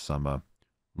camp one summer.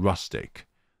 Rustic.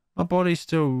 My body's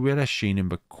still relishing in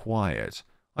the quiet.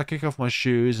 I kick off my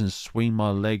shoes and swing my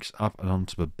legs up and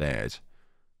onto the bed.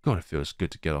 God, it feels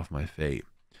good to get off my feet.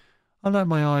 I let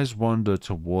my eyes wander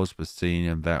towards the scene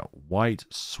and that white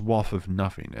swath of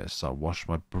nothingness I wish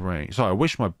my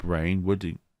brain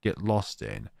wouldn't get lost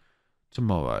in.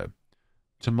 Tomorrow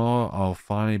I'll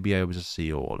finally be able to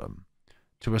see Orlam.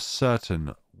 To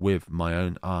ascertain with my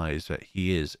own eyes that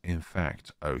he is, in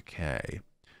fact, okay.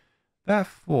 That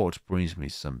thought brings me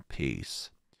some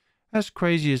peace. As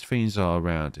crazy as things are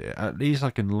around here, at least I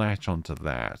can latch onto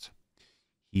that.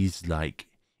 He's like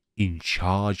in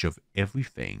charge of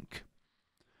everything.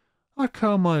 I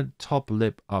curl my top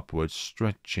lip upwards,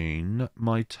 stretching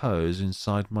my toes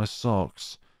inside my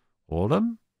socks.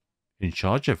 Orlam? In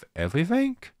charge of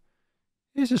everything?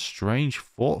 It's a strange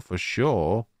thought for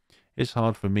sure. It's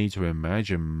hard for me to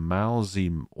imagine mousy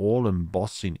Orlam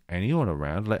bossing anyone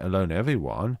around, let alone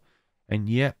everyone. And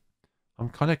yet, I'm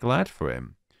kind of glad for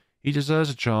him. He deserves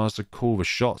a chance to call the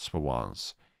shots for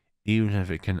once, even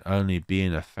if it can only be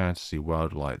in a fantasy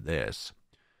world like this.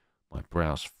 My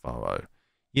brows furrow.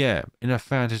 Yeah, in a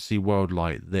fantasy world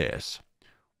like this.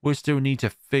 We still need to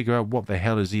figure out what the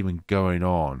hell is even going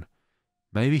on.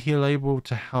 Maybe he'll be able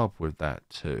to help with that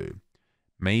too.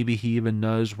 Maybe he even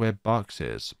knows where Bucks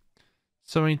is.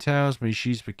 Something tells me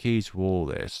she's the key to all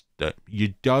this.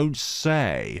 You don't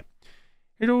say.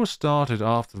 It all started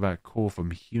after that call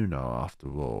from Huno, after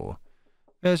all.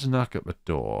 There's a knock on the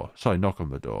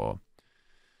door.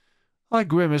 I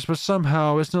grimace, but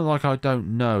somehow it's not like I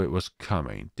don't know it was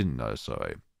coming. Didn't know,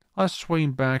 sorry. I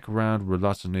swing back around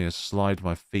reluctantly and slide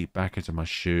my feet back into my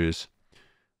shoes.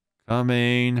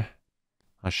 Coming.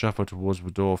 I shuffle towards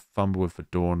the door, fumble with the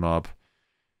doorknob.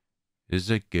 Is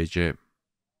it Gidget?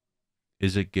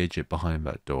 Is it Gidget behind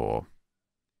that door?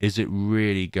 Is it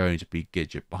really going to be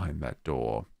Gidget behind that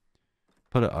door?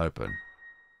 Put it open.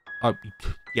 Oh,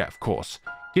 yeah, of course.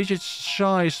 Gidget's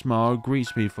shy smile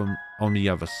greets me from on the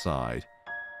other side.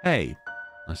 Hey,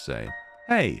 I say.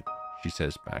 Hey, she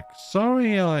says back.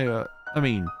 Sorry, I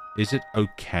mean, is it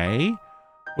okay?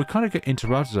 We kind of got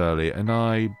interrupted earlier and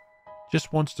I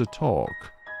just wanted to talk.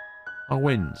 I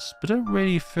wince, but don't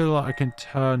really feel like I can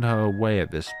turn her away at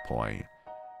this point.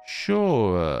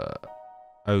 Sure,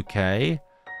 okay.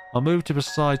 I'll move to the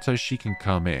side so she can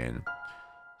come in.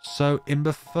 So in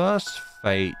the first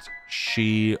fate,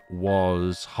 she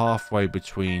was halfway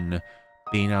between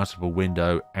being out of a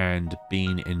window and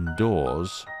being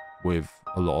indoors, with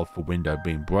a lot of the window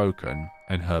being broken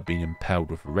and her being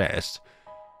impaled with the rest.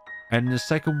 And the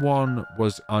second one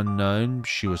was unknown.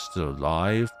 She was still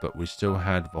alive, but we still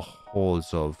had the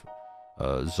hordes of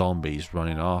zombies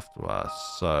running after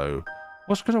us. So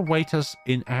what's going to await us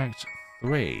in Act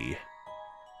 3?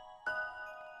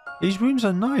 These rooms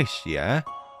are nice, yeah?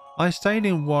 I stayed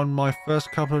in one my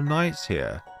first couple of nights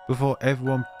here, before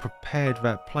everyone prepared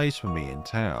that place for me in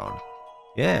town.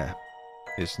 Yeah,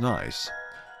 it's nice.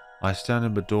 I stand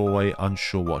in the doorway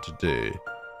unsure what to do,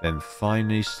 then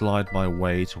finally slide my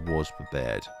way towards the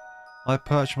bed. I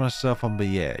perch myself on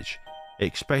the edge,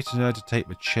 expecting her to take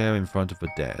the chair in front of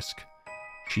the desk.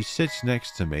 She sits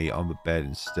next to me on the bed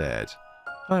instead.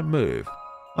 I don't move.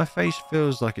 My face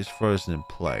feels like it's frozen in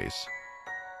place.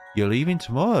 You're leaving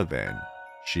tomorrow then?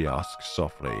 She asks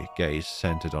softly, gaze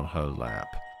centered on her lap.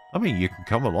 I mean, you can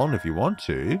come along if you want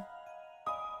to.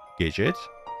 Gidget?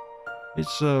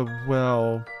 It's,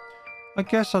 well, I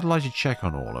guess I'd like to check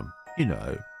on Orlam. You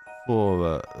know,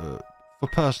 for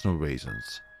personal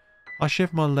reasons. I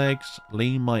shift my legs,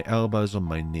 lean my elbows on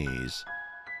my knees.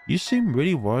 You seem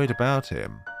really worried about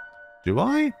him. Do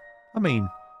I? I mean,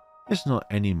 it's not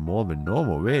any more than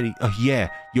normal, really. Oh yeah,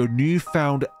 your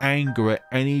newfound anger at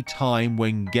any time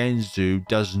when Genzu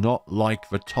does not like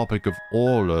the topic of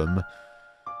Orlam.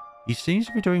 He seems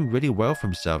to be doing really well for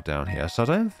himself down here, so I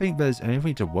don't think there's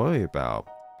anything to worry about.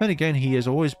 Then again, he has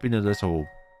always been a little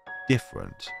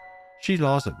different. She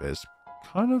laughs at this.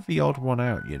 Kind of the odd one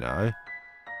out, you know.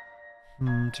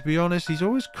 To be honest, he's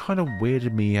always kind of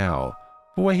weirded me out.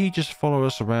 The way he just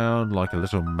follows us around like a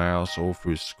little mouse all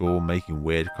through school making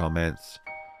weird comments.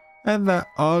 And that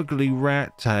ugly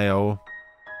rat tail.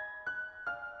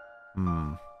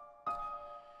 Oh,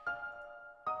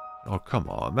 come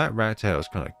on. That rat tail is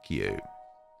kind of cute.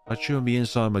 I chew on the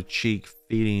inside of my cheek,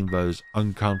 feeling those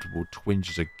uncomfortable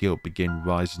twinges of guilt begin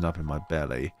rising up in my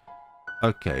belly.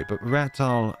 Okay, but rat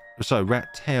tail,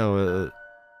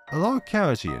 a lot of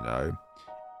character, you know.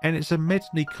 And it's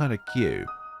admittedly kind of cute.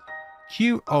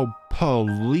 Cute? Oh,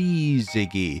 please,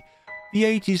 Iggy. The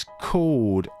 80s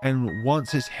called and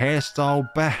wants its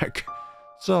hairstyle back.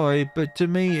 Sorry, but to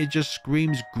me it just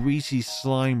screams greasy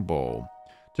slime ball.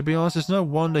 To be honest, it's no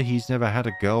wonder he's never had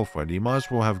a girlfriend. He might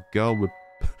as well have girl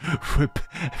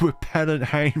repellent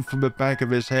hanging from the back of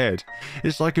his head.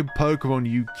 It's like in Pokemon,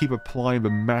 you keep applying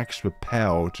the max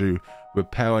repel to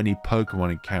repel any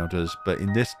Pokemon encounters, but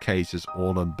in this case it's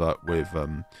Orlam but with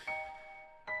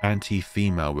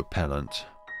anti-female repellent.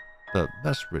 But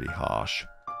that's really harsh.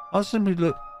 I'll simply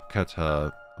look at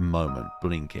her a moment,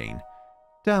 blinking.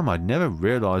 Damn, I'd never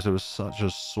realized there was such a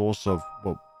source of,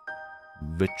 well,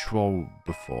 vitriol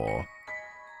before.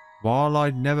 While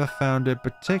I'd never found it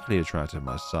particularly attractive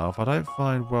myself, I don't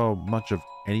find, well, much of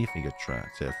anything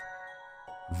attractive.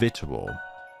 Vitriol.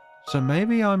 So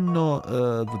maybe I'm not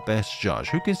the best judge.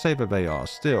 Who can say that they are?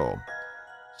 Still,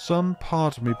 some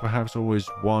part of me perhaps always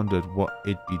wondered what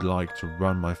it'd be like to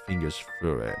run my fingers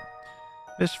through it.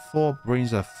 This thought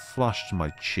brings a flush to my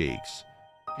cheeks.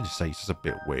 I can say it's just a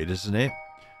bit weird, isn't it?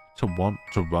 To want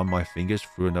to run my fingers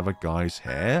through another guy's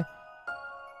hair?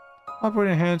 I put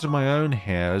a hand to my own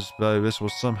hair as though this will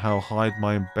somehow hide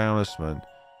my embarrassment.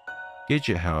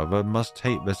 Gidget, however, must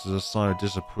take this as a sign of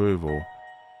disapproval,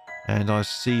 and I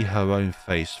see her own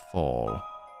face fall.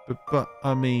 But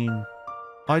I mean,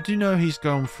 I do know he's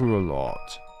gone through a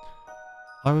lot.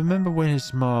 I remember when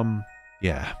his mum...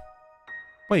 Yeah.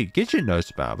 Wait, Gidget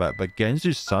knows about that, but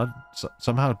Genzu's son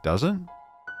somehow doesn't?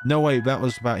 No, wait, that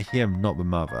was about him, not the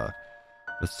mother.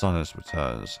 The silence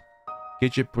returns.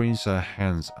 Gidget brings her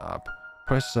hands up,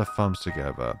 presses her thumbs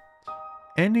together.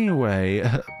 Anyway,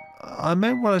 I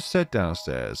meant what I said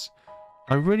downstairs.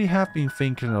 I really have been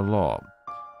thinking a lot.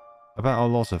 About a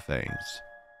lot of things.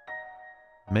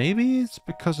 Maybe it's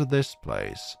because of this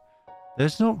place.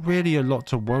 There's not really a lot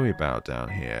to worry about down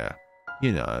here.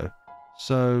 You know.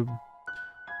 So,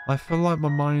 I feel like my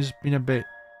mind's been a bit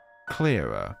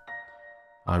clearer.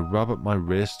 I rub at my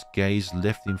wrist, gaze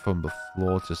lifting from the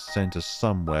floor to center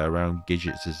somewhere around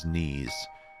Gidget's knees.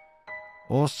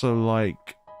 Also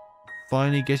like,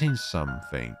 finally getting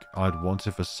something I'd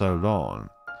wanted for so long.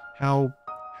 How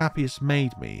happy it's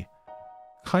made me.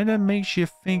 Kinda makes you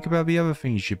think about the other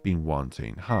things you've been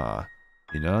wanting, huh?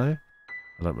 You know?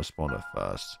 I don't respond at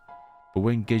first. But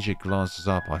when Gidget glances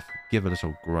up, I give a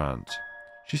little grunt.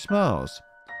 She smiles.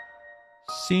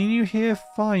 Seeing you here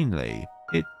finally.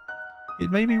 It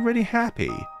made me really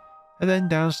happy. And then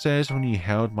downstairs when you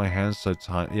held my hand so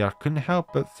tightly, I couldn't help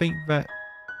but think that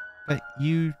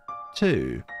you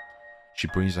too. She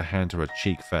brings her hand to her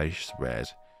cheek, face red.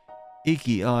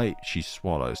 Iggy, she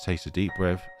swallows, takes a deep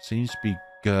breath, seems to be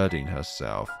girding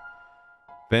herself.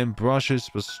 Then brushes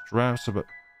the straps of a...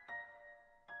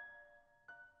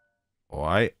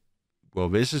 Alright. Well,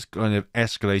 this is kind of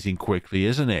escalating quickly,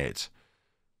 isn't it?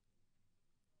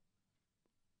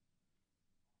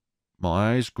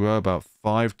 My eyes grow about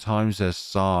 5 times their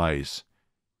size.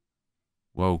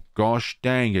 Well, gosh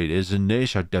dang it, isn't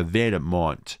this a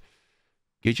development?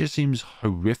 Gidget seems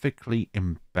horrifically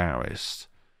embarrassed.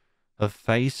 Her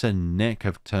face and neck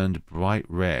have turned bright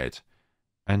red,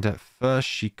 and at first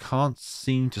she can't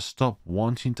seem to stop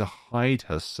wanting to hide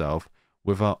herself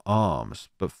with her arms,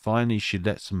 but finally she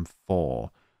lets them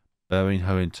fall, burying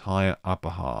her entire upper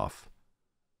half.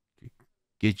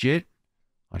 Gidget?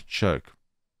 I choke.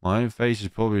 My own face is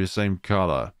probably the same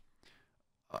color.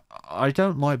 I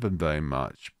don't like them very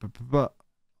much, but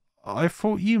I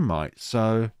thought you might,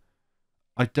 so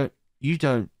you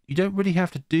don't really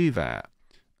have to do that.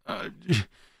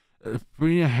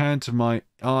 Bring your hand to my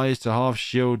eyes to half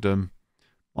shield them.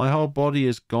 My whole body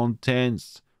has gone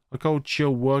tense. A cold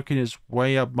chill working its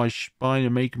way up my spine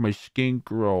and making my skin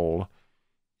crawl.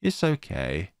 It's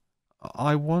okay.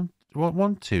 I want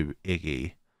to,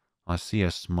 Iggy. I see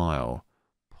her smile.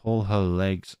 Pull her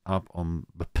legs up on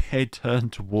the bed,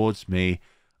 turn towards me.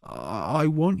 I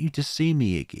want you to see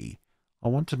me, Iggy. I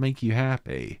want to make you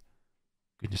happy.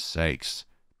 Goodness sakes.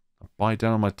 I bite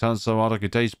down on my tongue so hard I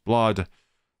could taste blood.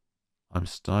 I'm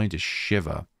starting to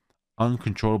shiver.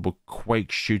 uncontrollable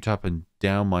quakes shoot up and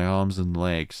down my arms and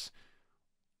legs.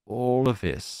 All of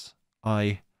this.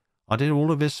 I did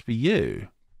all of this for you.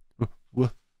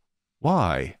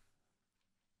 Why?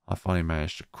 I finally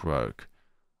managed to croak.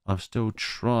 I'm still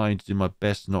trying to do my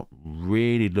best to not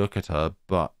really look at her,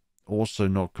 but also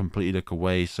not completely look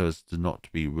away so as to not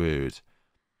to be rude.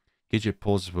 Gidget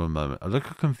pauses for a moment, a look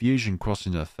of confusion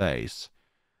crossing her face.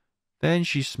 Then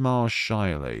she smiles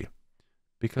shyly.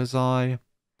 Because I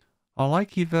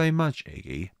like you very much,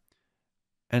 Iggy.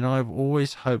 And I've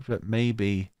always hoped that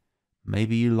maybe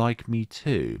you like me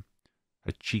too.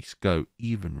 Her cheeks go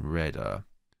even redder.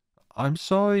 I'm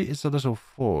sorry it's a little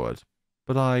forward,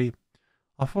 but I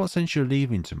thought since you're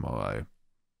leaving tomorrow.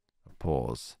 A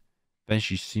pause. Then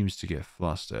she seems to get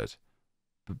flustered.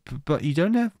 But you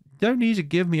don't need to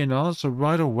give me an answer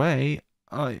right away.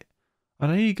 I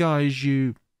know you guys,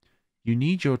 you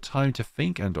need your time to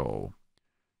think and all.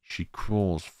 She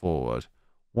crawls forward.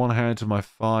 One hand to my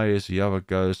thighs, the other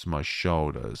goes to my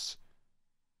shoulders.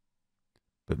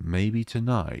 But maybe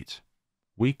tonight,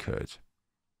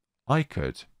 I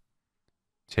could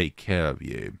take care of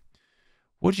you.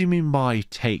 What do you mean by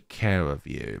take care of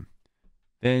you?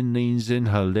 Then leans in,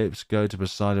 her lips go to the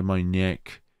side of my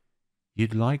neck.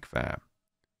 You'd like that,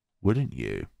 wouldn't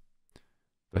you?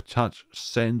 The touch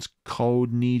sends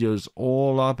cold needles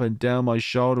all up and down my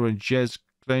shoulder and chest,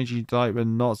 clenching tight the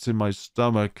knots in my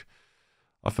stomach.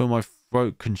 I feel my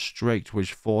throat constrict,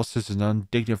 which forces an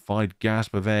undignified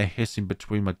gasp of air hissing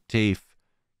between my teeth.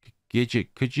 Gidget,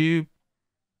 could you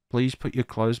please put your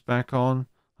clothes back on?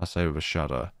 I say with a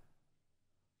shudder.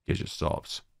 Gidget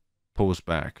stops. Pulls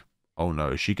back. Oh no,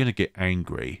 is she going to get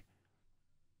angry?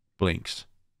 Blinks.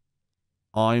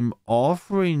 I'm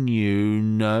offering you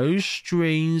no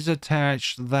strings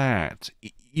attached that.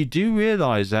 You do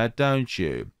realize that, don't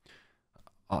you?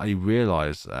 I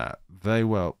realize that. Very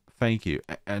well. Thank you.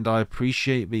 And I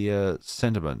appreciate the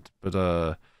sentiment. But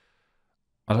I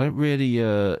don't really...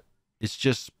 it's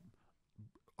just...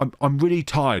 I'm really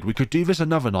tired. We could do this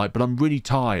another night, but I'm really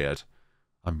tired.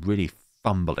 I'm really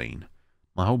fumbling.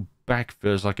 My whole back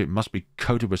feels like it must be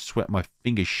coated with sweat. My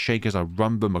fingers shake as I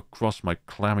run them across my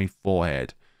clammy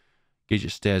forehead.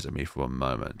 Gidget stares at me for a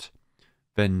moment,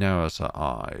 then narrows her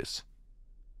eyes.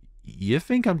 You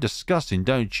think I'm disgusting,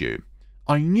 don't you?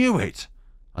 I knew it!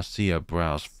 I see her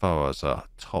brows furrow as her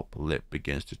top lip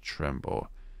begins to tremble.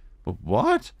 But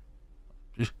what?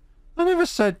 I never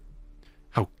said...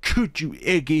 How could you,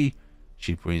 Iggy?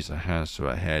 She brings her hands to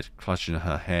her head, clutching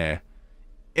her hair.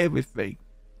 Everything.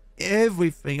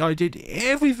 I did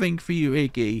everything for you,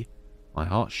 Iggy. My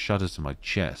heart shudders in my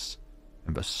chest,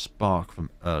 and the spark from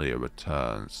earlier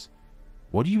returns.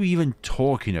 What are you even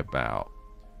talking about?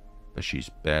 But she's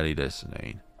barely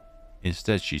listening.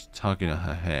 Instead, she's tugging at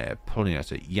her hair, pulling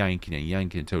at it, yanking and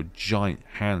yanking until a giant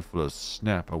handful of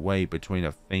snap away between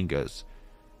her fingers.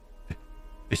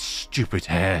 This stupid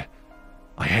hair.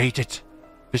 I hate it.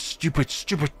 This stupid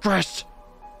dress.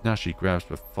 Now she grabs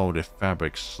the folded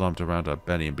fabric slumped around her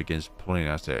belly and begins pulling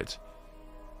at it.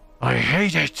 I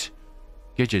hate it!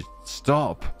 Gidget,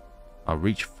 stop! I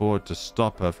reach forward to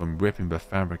stop her from ripping the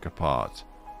fabric apart.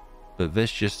 But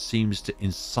this just seems to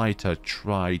incite her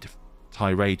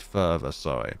tirade further,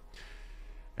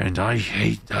 And I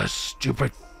hate those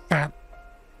stupid fat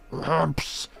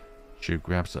lumps. She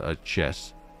grabs at her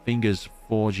chest, fingers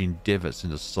forging divots in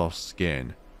the soft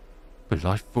skin. But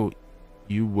I thought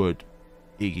you would...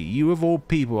 Iggy, you of all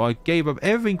people, I gave up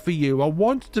everything for you. I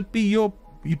wanted to be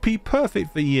be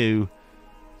perfect for you.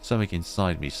 Something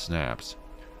inside me snaps.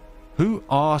 Who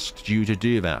asked you to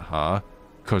do that, huh?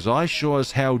 'Cause I sure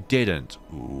as hell didn't.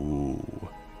 Ooh,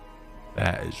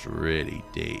 that is really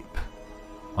deep.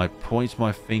 I point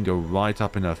my finger right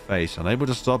up in her face, unable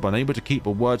to stop, unable to keep the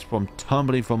words from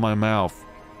tumbling from my mouth.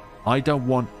 I don't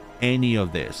want any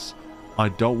of this. I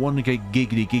don't want to get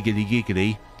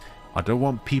giggity. I don't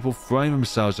want people throwing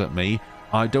themselves at me.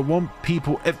 I don't want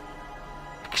people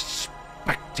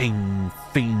expecting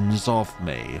things of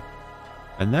me.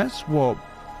 And that's what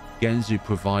Genzu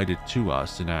provided to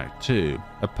us in Act 2.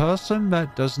 A person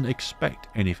that doesn't expect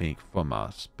anything from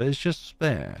us, but is just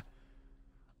there.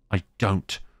 I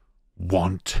don't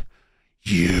want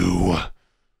you.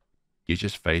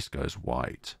 Gidget's face goes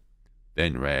white,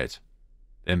 then red,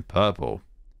 then purple,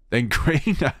 then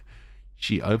green.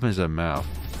 She opens her mouth,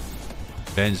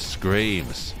 then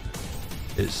screams.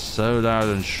 It's so loud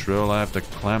and shrill I have to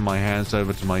clamp my hands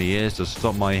over to my ears to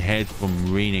stop my head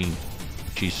from ringing.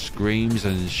 She screams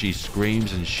and she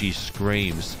screams and she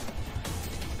screams.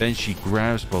 Then she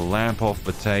grabs the lamp off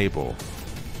the table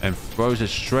and throws it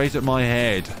straight at my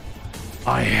head.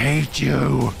 I hate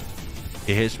you.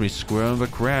 It hits me square on the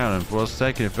crown, and for a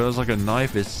second it feels like a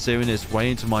knife is searing its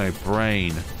way into my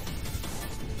brain.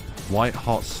 White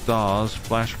hot stars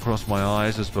flash across my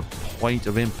eyes as the point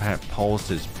of impact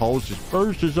pulses,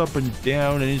 bursts up and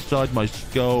down and inside my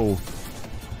skull.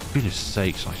 Goodness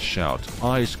sakes, I shout,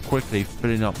 eyes quickly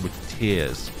filling up with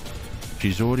tears.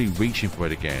 She's already reaching for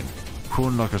it again,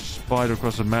 crawling like a spider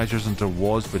across the mattress and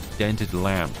towards the dented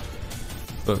lamp.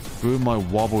 But through my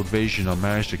wobbled vision, I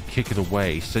managed to kick it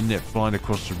away, sending it flying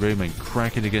across the room and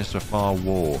cracking against the far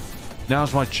wall.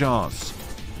 Now's my chance.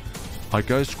 I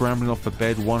go scrambling off the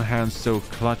bed, one hand still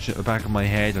clutching at the back of my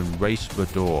head, and race for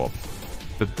the door.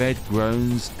 The bed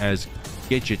groans as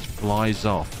Gidget flies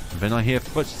off. Then I hear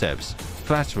footsteps,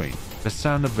 clattering, the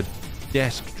sound of the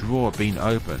desk drawer being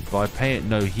opened, but I pay it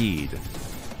no heed.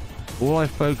 All I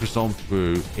focus on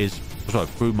through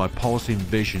my pulsing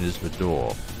vision is the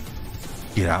door.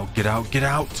 Get out, get out, get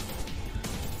out!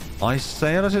 I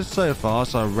sailed at it so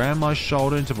fast I ran my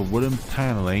shoulder into the wooden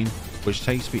paneling, which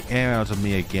takes the air out of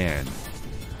me again.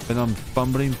 Then I'm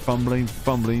fumbling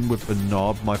with the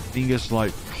knob, my fingers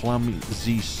like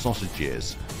clumsy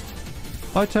sausages.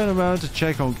 I turn around to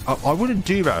check on... I wouldn't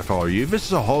do that if I were you. This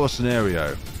is a horror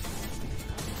scenario.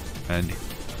 And...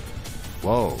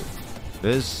 whoa.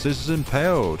 There's scissors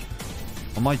impaled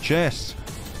on my chest.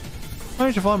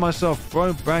 Only to find myself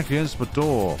thrown back against the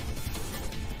door.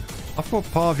 I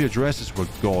thought part of your dresses were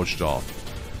gorged off.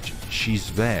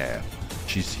 She's there.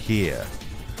 She's here.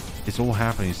 It's all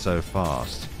happening so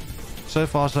fast. So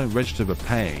fast I don't register the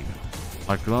pain.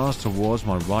 I glance towards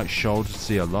my right shoulder to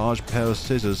see a large pair of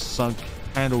scissors sunk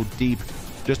handle deep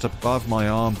just above my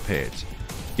armpit.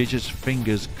 Gidget's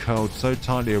fingers curled so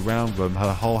tightly around them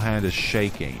her whole hand is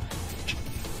shaking.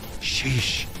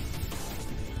 Sheesh.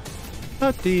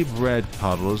 A deep red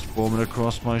puddle is forming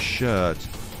across my shirt,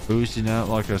 oozing out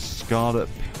like a scarlet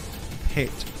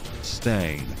pit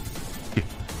stain.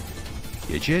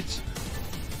 Gidget?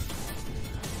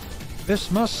 This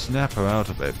must snap her out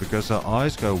of it because her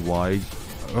eyes go wide,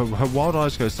 her wild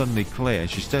eyes go suddenly clear and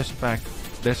she steps back,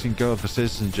 letting go of the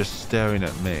scissors and just staring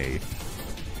at me.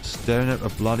 Staring at the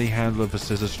bloody handle of the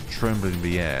scissors trembling in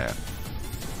the air.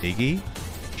 Iggy?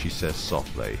 She says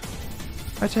softly.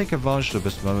 I take advantage of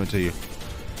this moment to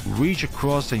reach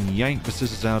across and yank the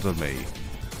scissors out of me.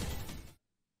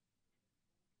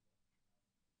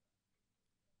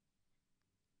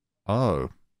 Oh.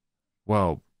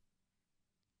 Well.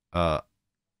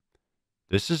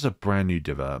 This is a brand new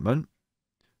development.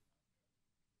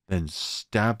 Then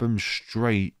stab him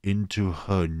straight into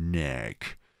her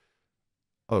neck.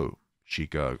 Oh, she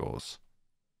gurgles.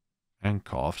 And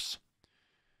coughs.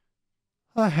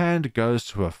 Her hand goes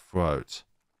to her throat,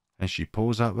 and she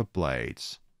pulls out the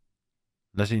blades,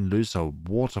 letting loose a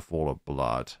waterfall of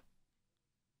blood.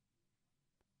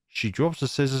 She drops the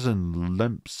scissors and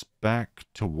limps back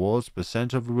towards the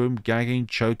center of the room, gagging,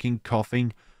 choking,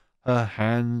 coughing, both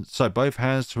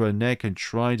hands to her neck and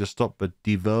trying to stop the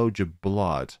divulge of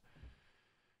blood.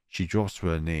 She drops to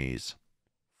her knees,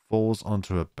 falls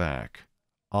onto her back,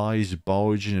 eyes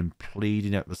bulging and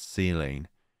pleading at the ceiling.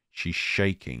 She's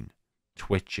shaking,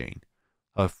 twitching.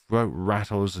 Her throat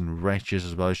rattles and retches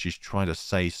as though she's trying to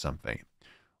say something.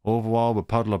 All the while, the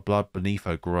puddle of blood beneath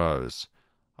her grows.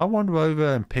 I wander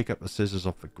over and pick up the scissors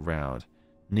off the ground,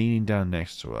 kneeling down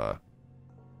next to her.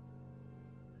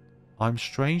 I'm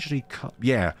strangely calm.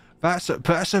 Yeah, that's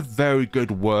a very good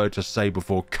word to say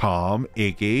before calm,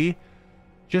 Iggy.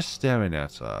 Just staring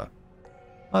at her.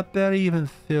 I barely even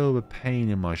feel the pain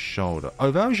in my shoulder. Oh,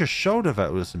 that was your shoulder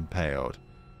that was impaled.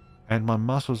 And my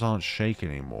muscles aren't shaking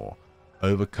anymore.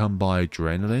 Overcome by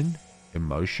adrenaline?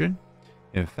 Emotion?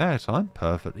 In fact, I'm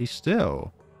perfectly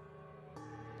still.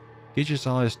 Gidget's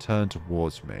eyes turn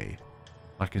towards me.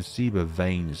 I can see the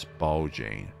veins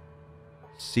bulging.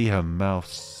 See her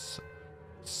mouth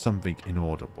something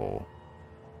inaudible.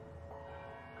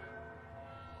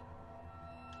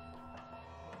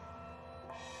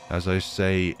 As I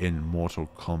say in Mortal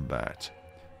Kombat,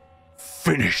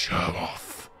 finish her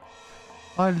off.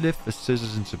 I lift the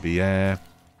scissors into the air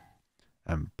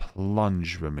and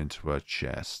plunge them into her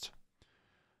chest.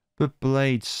 The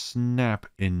blades snap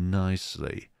in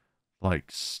nicely,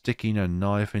 like sticking a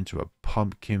knife into a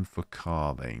pumpkin for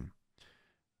carving.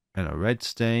 And a red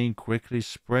stain quickly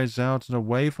spreads out and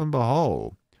away from the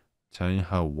hole, turning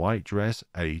her white dress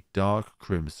a dark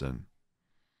crimson.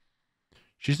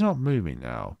 She's not moving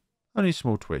now, only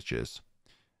small twitches,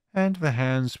 and the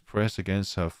hands pressed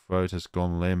against her throat has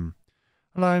gone limp,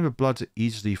 allowing the blood to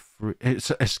easily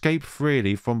escape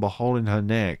freely from the hole in her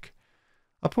neck.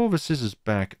 I pull the scissors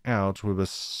back out with a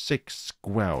sick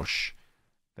squelch,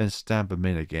 then stab them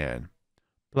in again.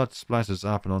 Blood splatters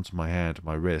up and onto my hand and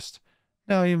my wrist.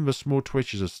 Now even the small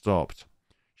twitches have stopped.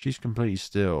 She's completely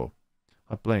still.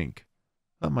 I blink.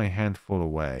 Let my hand fall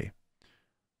away.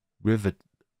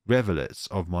 Rivulets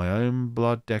of my own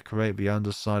blood decorate the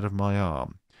underside of my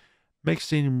arm,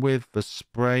 mixing with the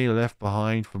spray left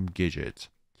behind from Gidget.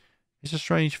 It's a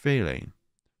strange feeling.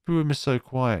 The room is so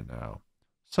quiet now.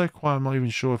 So quiet I'm not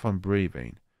even sure if I'm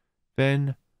breathing.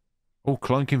 Then, all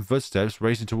clunking footsteps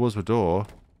racing towards the door.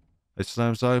 It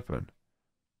slams open.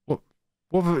 What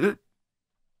the...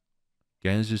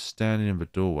 Genzu's standing in the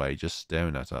doorway, just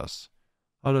staring at us.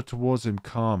 I look towards him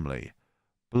calmly.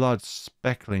 Blood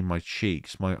speckling my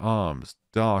cheeks, my arms,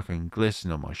 dark and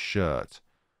glistening on my shirt.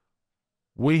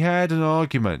 We had an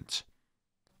argument,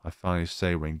 I finally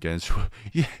say when Genzu...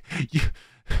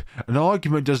 An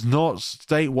argument does not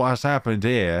state what has happened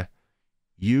here.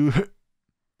 You...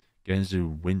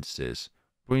 Genzu winces,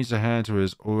 brings a hand to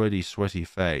his already sweaty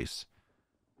face.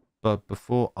 But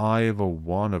before either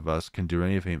one of us can do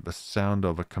anything, the sound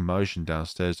of a commotion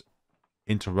downstairs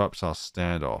interrupts our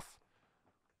standoff.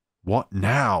 What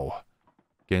now?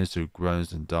 Genzu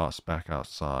groans and darts back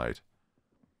outside.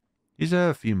 He's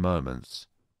there a few moments.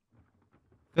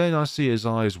 Then I see his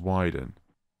eyes widen.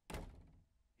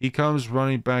 He comes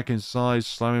running back inside,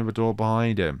 slamming the door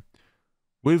behind him.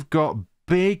 We've got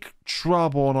big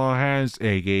trouble on our hands,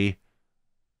 Iggy.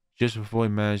 Just before he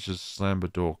manages to slam the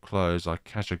door closed, I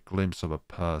catch a glimpse of a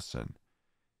person.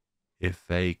 If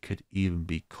they could even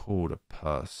be called a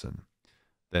person.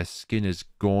 Their skin is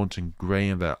gaunt and grey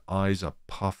and their eyes are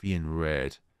puffy and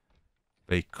red.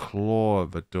 They claw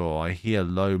at the door. I hear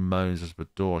low moans as the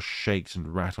door shakes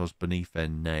and rattles beneath their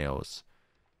nails.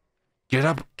 Get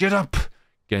up! Get up!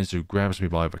 Genzu grabs me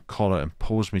by the collar and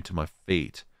pulls me to my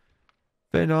feet.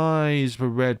 Then eyes the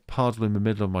red puddle in the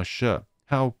middle of my shirt.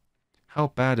 How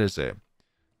bad is it?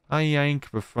 I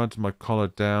yank the front of my collar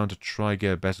down to try and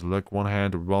get a better look, one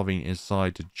hand roving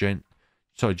inside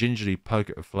to gingerly poke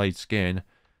at the flayed skin.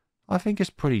 I think it's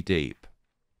pretty deep.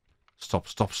 Stop,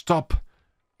 stop, stop!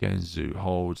 Genzu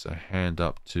holds a hand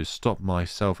up to stop my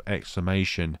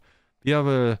self-exclamation, the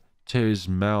other to his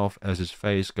mouth as his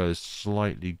face goes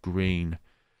slightly green.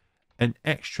 An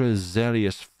extra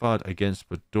zealous thud against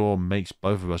the door makes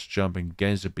both of us jump, and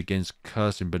Genzu begins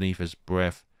cursing beneath his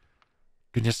breath.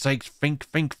 Goodness sakes, think,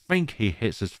 think, think! He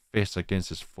hits his fist against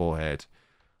his forehead.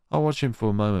 I watch him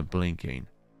for a moment blinking.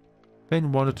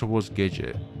 Then wander towards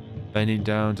Gidget, bending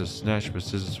down to snatch the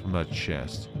scissors from her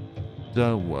chest.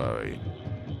 Don't worry.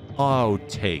 I'll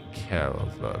take care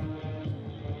of them.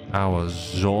 Our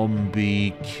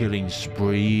zombie killing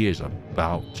spree is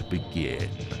about to begin.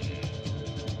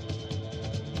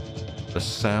 The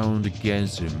sound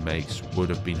Genzu makes would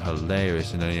have been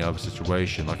hilarious in any other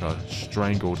situation, like a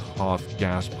strangled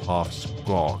half-gasp,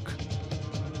 half-squawk.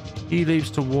 He leaps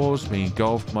towards me,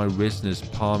 engulfed my wrist in his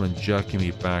palm and jerking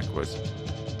me backwards.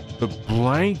 But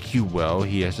blank you will,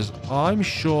 he says, I'm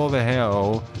sure the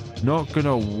hell not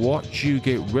gonna watch you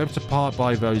get ripped apart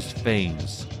by those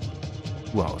things.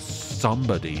 Well,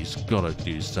 somebody's gotta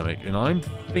do something, and I'm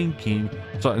thinking,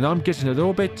 and I'm getting a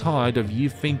little bit tired of you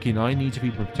thinking I need to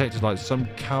be protected like some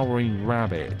cowering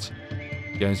rabbit.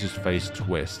 Genzu's face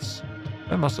twists.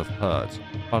 That must have hurt.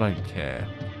 I don't care.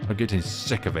 I'm getting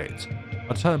sick of it.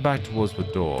 I turn back towards the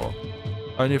door,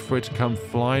 only for it to come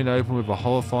flying open with a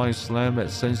horrifying slam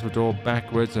that sends the door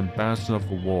backwards and bouncing off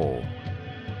the wall.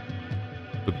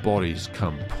 The bodies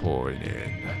come pouring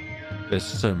in. There's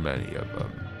so many of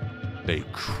them. They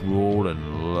crawl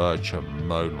and lurch and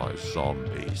moan like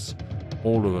zombies.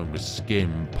 All of them with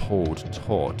skin pulled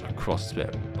taut across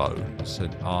their bones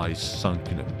and eyes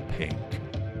sunken and pink.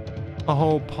 A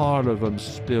whole pile of them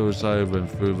spills over and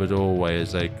through the doorway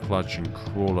as they clutch and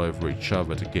crawl over each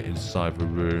other to get inside the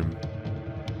room.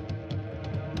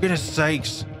 Goodness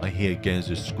sakes! I hear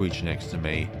Genzu screech next to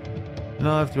me. And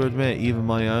I have to admit, even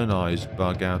my own eyes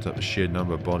bug out at the sheer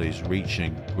number of bodies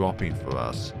reaching and groping for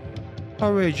us. I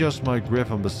readjust my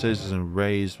grip on the scissors and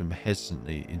raise them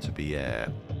hesitantly into the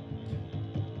air.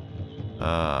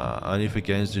 Only for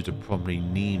Genzu to promptly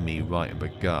knee me right in the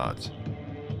gut.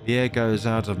 The air goes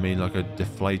out of me like a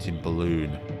deflating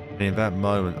balloon, and in that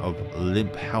moment of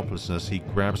limp helplessness, he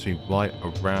grabs me right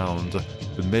around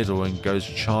the middle and goes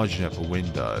charging at the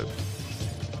window.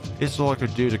 It's all I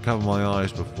could do to cover my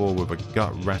eyes before, with a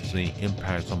gut-rattling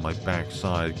impact on my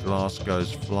backside, glass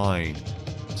goes flying,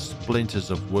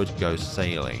 splinters of wood go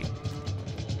sailing,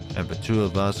 and the two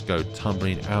of us go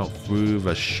tumbling out through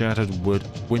the shattered wood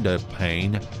window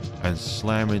pane and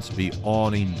slam into the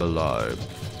awning below.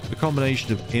 The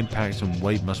combination of impact and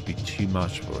weight must be too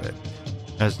much for it,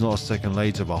 as not a second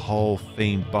later the whole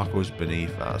thing buckles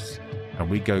beneath us. and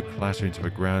we go clattering to the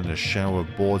ground in a shower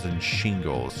of boards and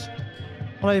shingles.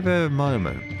 I lay there a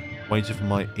moment, waiting for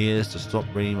my ears to stop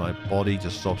ringing, my body to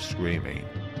stop screaming.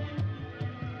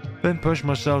 Then push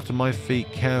myself to my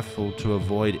feet, careful to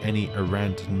avoid any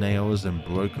errant nails and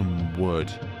broken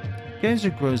wood.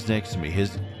 Genzo grows next to me.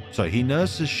 He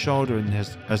nurses his shoulder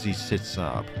as he sits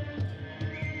up.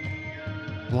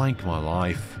 Blank my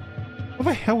life. What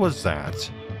the hell was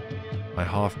that? I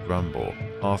half grumble,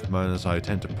 half moan as I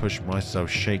attempt to push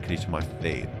myself shakily to my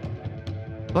feet.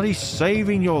 Bloody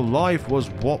saving your life was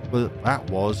what that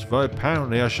was, though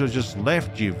apparently I should have just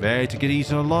left you there to get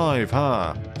eaten alive,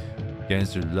 huh?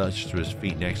 Genzo lurches to his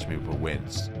feet next to me with a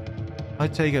wince. I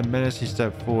take a menacing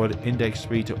step forward, index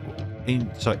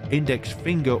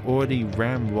finger already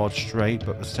ramrod straight,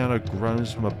 but the sound of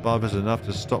groans from above is enough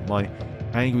to stop my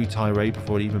angry tirade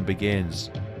before it even begins.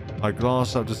 I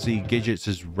glance up to see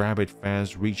Gidget's rabid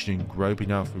fans reaching and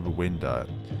groping out through the window.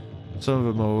 Some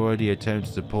of them are already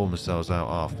attempting to pull themselves out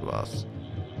after us.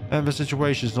 And the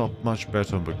situation is not much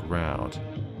better on the ground.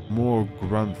 More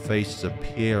grunt faces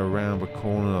appear around the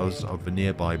corners of the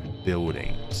nearby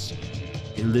buildings,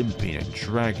 limping and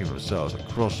dragging themselves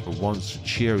across the once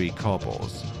cheery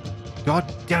cobbles.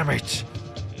 God damn it!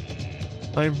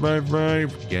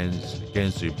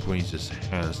 Genzo brings his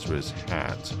hands to his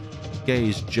hat,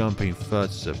 gaze jumping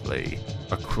furtively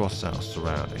across our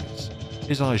surroundings.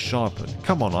 His eyes sharpen.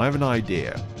 Come on, I have an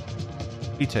idea.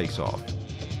 He takes off.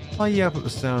 I yelp at the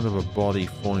sound of a body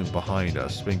falling behind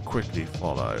us, then quickly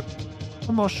follow.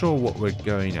 I'm not sure what we're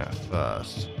going at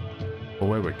first, or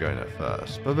where we're going at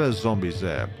first, but there's zombies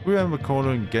there. We round the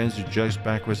corner and Genzo jerks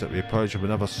backwards at the approach of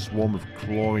another swarm of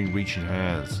clawing, reaching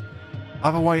hands.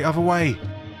 Other way, other way!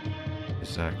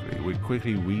 Exactly. We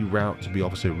quickly reroute to the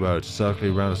opposite road,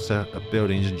 circling around a set of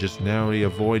buildings and just narrowly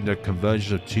avoiding the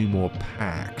convergence of two more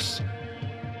packs.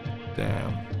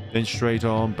 Damn. Then straight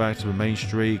on back to the main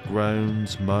street,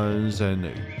 groans, moans,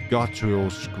 and guttural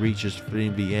screeches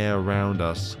filling the air around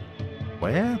us.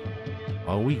 Where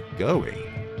are we going?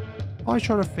 I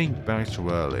try to think back to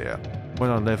earlier, when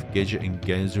I left Gidget and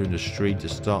Genzo in the street to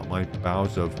start my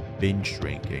bout of binge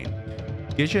drinking.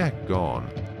 Gidget had gone.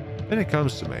 Then it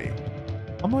comes to me.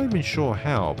 I'm not even sure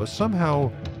how, but somehow,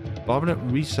 bobbing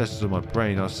at recesses of my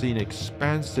brain, I see an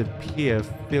expansive pier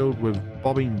filled with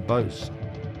bobbing boats,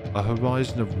 a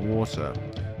horizon of water,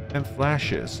 and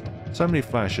flashes. So many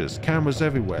flashes, cameras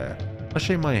everywhere. I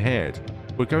shake my head.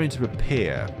 We're going to the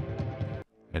pier.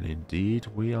 And indeed,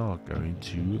 we are going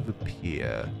to the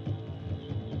pier.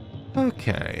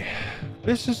 Okay.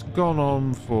 This has gone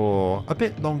on for a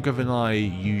bit longer than I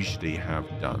usually have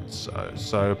done so.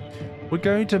 So, we're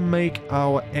going to make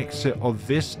our exit of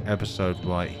this episode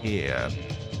right here.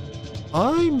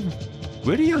 I'm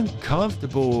really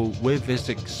uncomfortable with this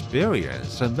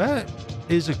experience, and that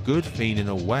is a good thing in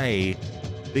a way,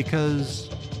 because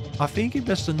I think in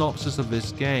the synopsis of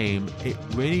this game, it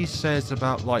really says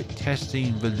about like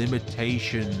testing the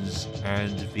limitations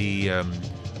and the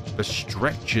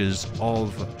stretches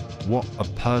of what a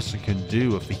person can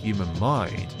do with the human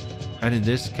mind. And in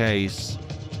this case,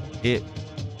 it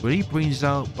really brings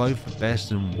out both the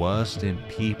best and worst in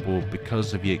people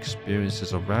because of the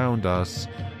experiences around us,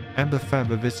 and the fact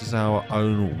that this is our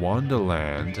own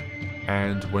wonderland,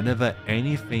 and whenever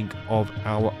anything of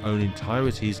our own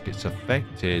entireties gets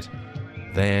affected,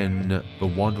 then the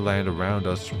wonderland around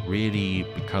us really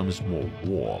becomes more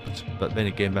warped. But then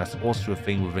again, that's also a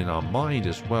thing within our mind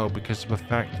as well, because of the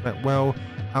fact that, well,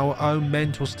 our own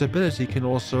mental stability can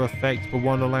also affect the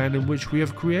wonderland in which we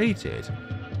have created.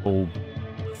 All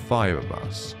 5 of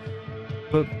us.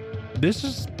 But this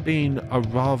has been a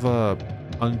rather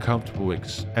uncomfortable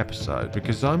episode,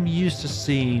 because I'm used to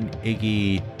seeing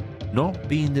Iggy not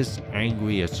being this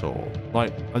angry at all.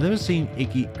 Like, I've never seen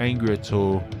Iggy angry at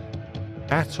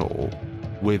all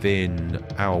within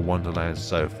Our Wonderland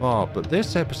so far, but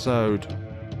this episode,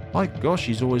 my gosh,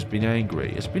 he's always been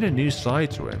angry. It's been a new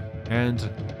side to him, and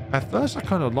at first I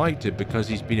kind of liked it because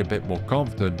he's been a bit more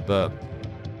confident, but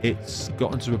it's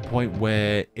gotten to a point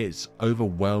where it's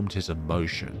overwhelmed his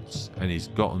emotions, and he's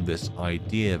gotten this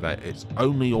idea that it's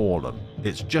only Orlam.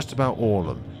 It's just about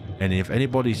Orlam, and if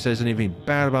anybody says anything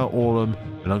bad about Orlam,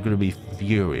 then I'm going to be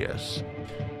furious.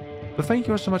 But thank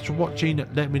you all so much for watching.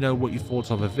 Let me know what you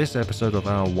thought of this episode of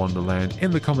Our Wonderland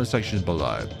in the comment section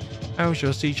below. And we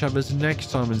shall see each other next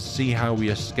time and see how we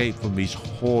escape from these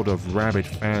horde of rabid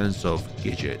fans of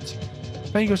Gidget.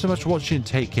 Thank you all so much for watching.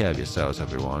 Take care of yourselves,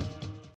 everyone.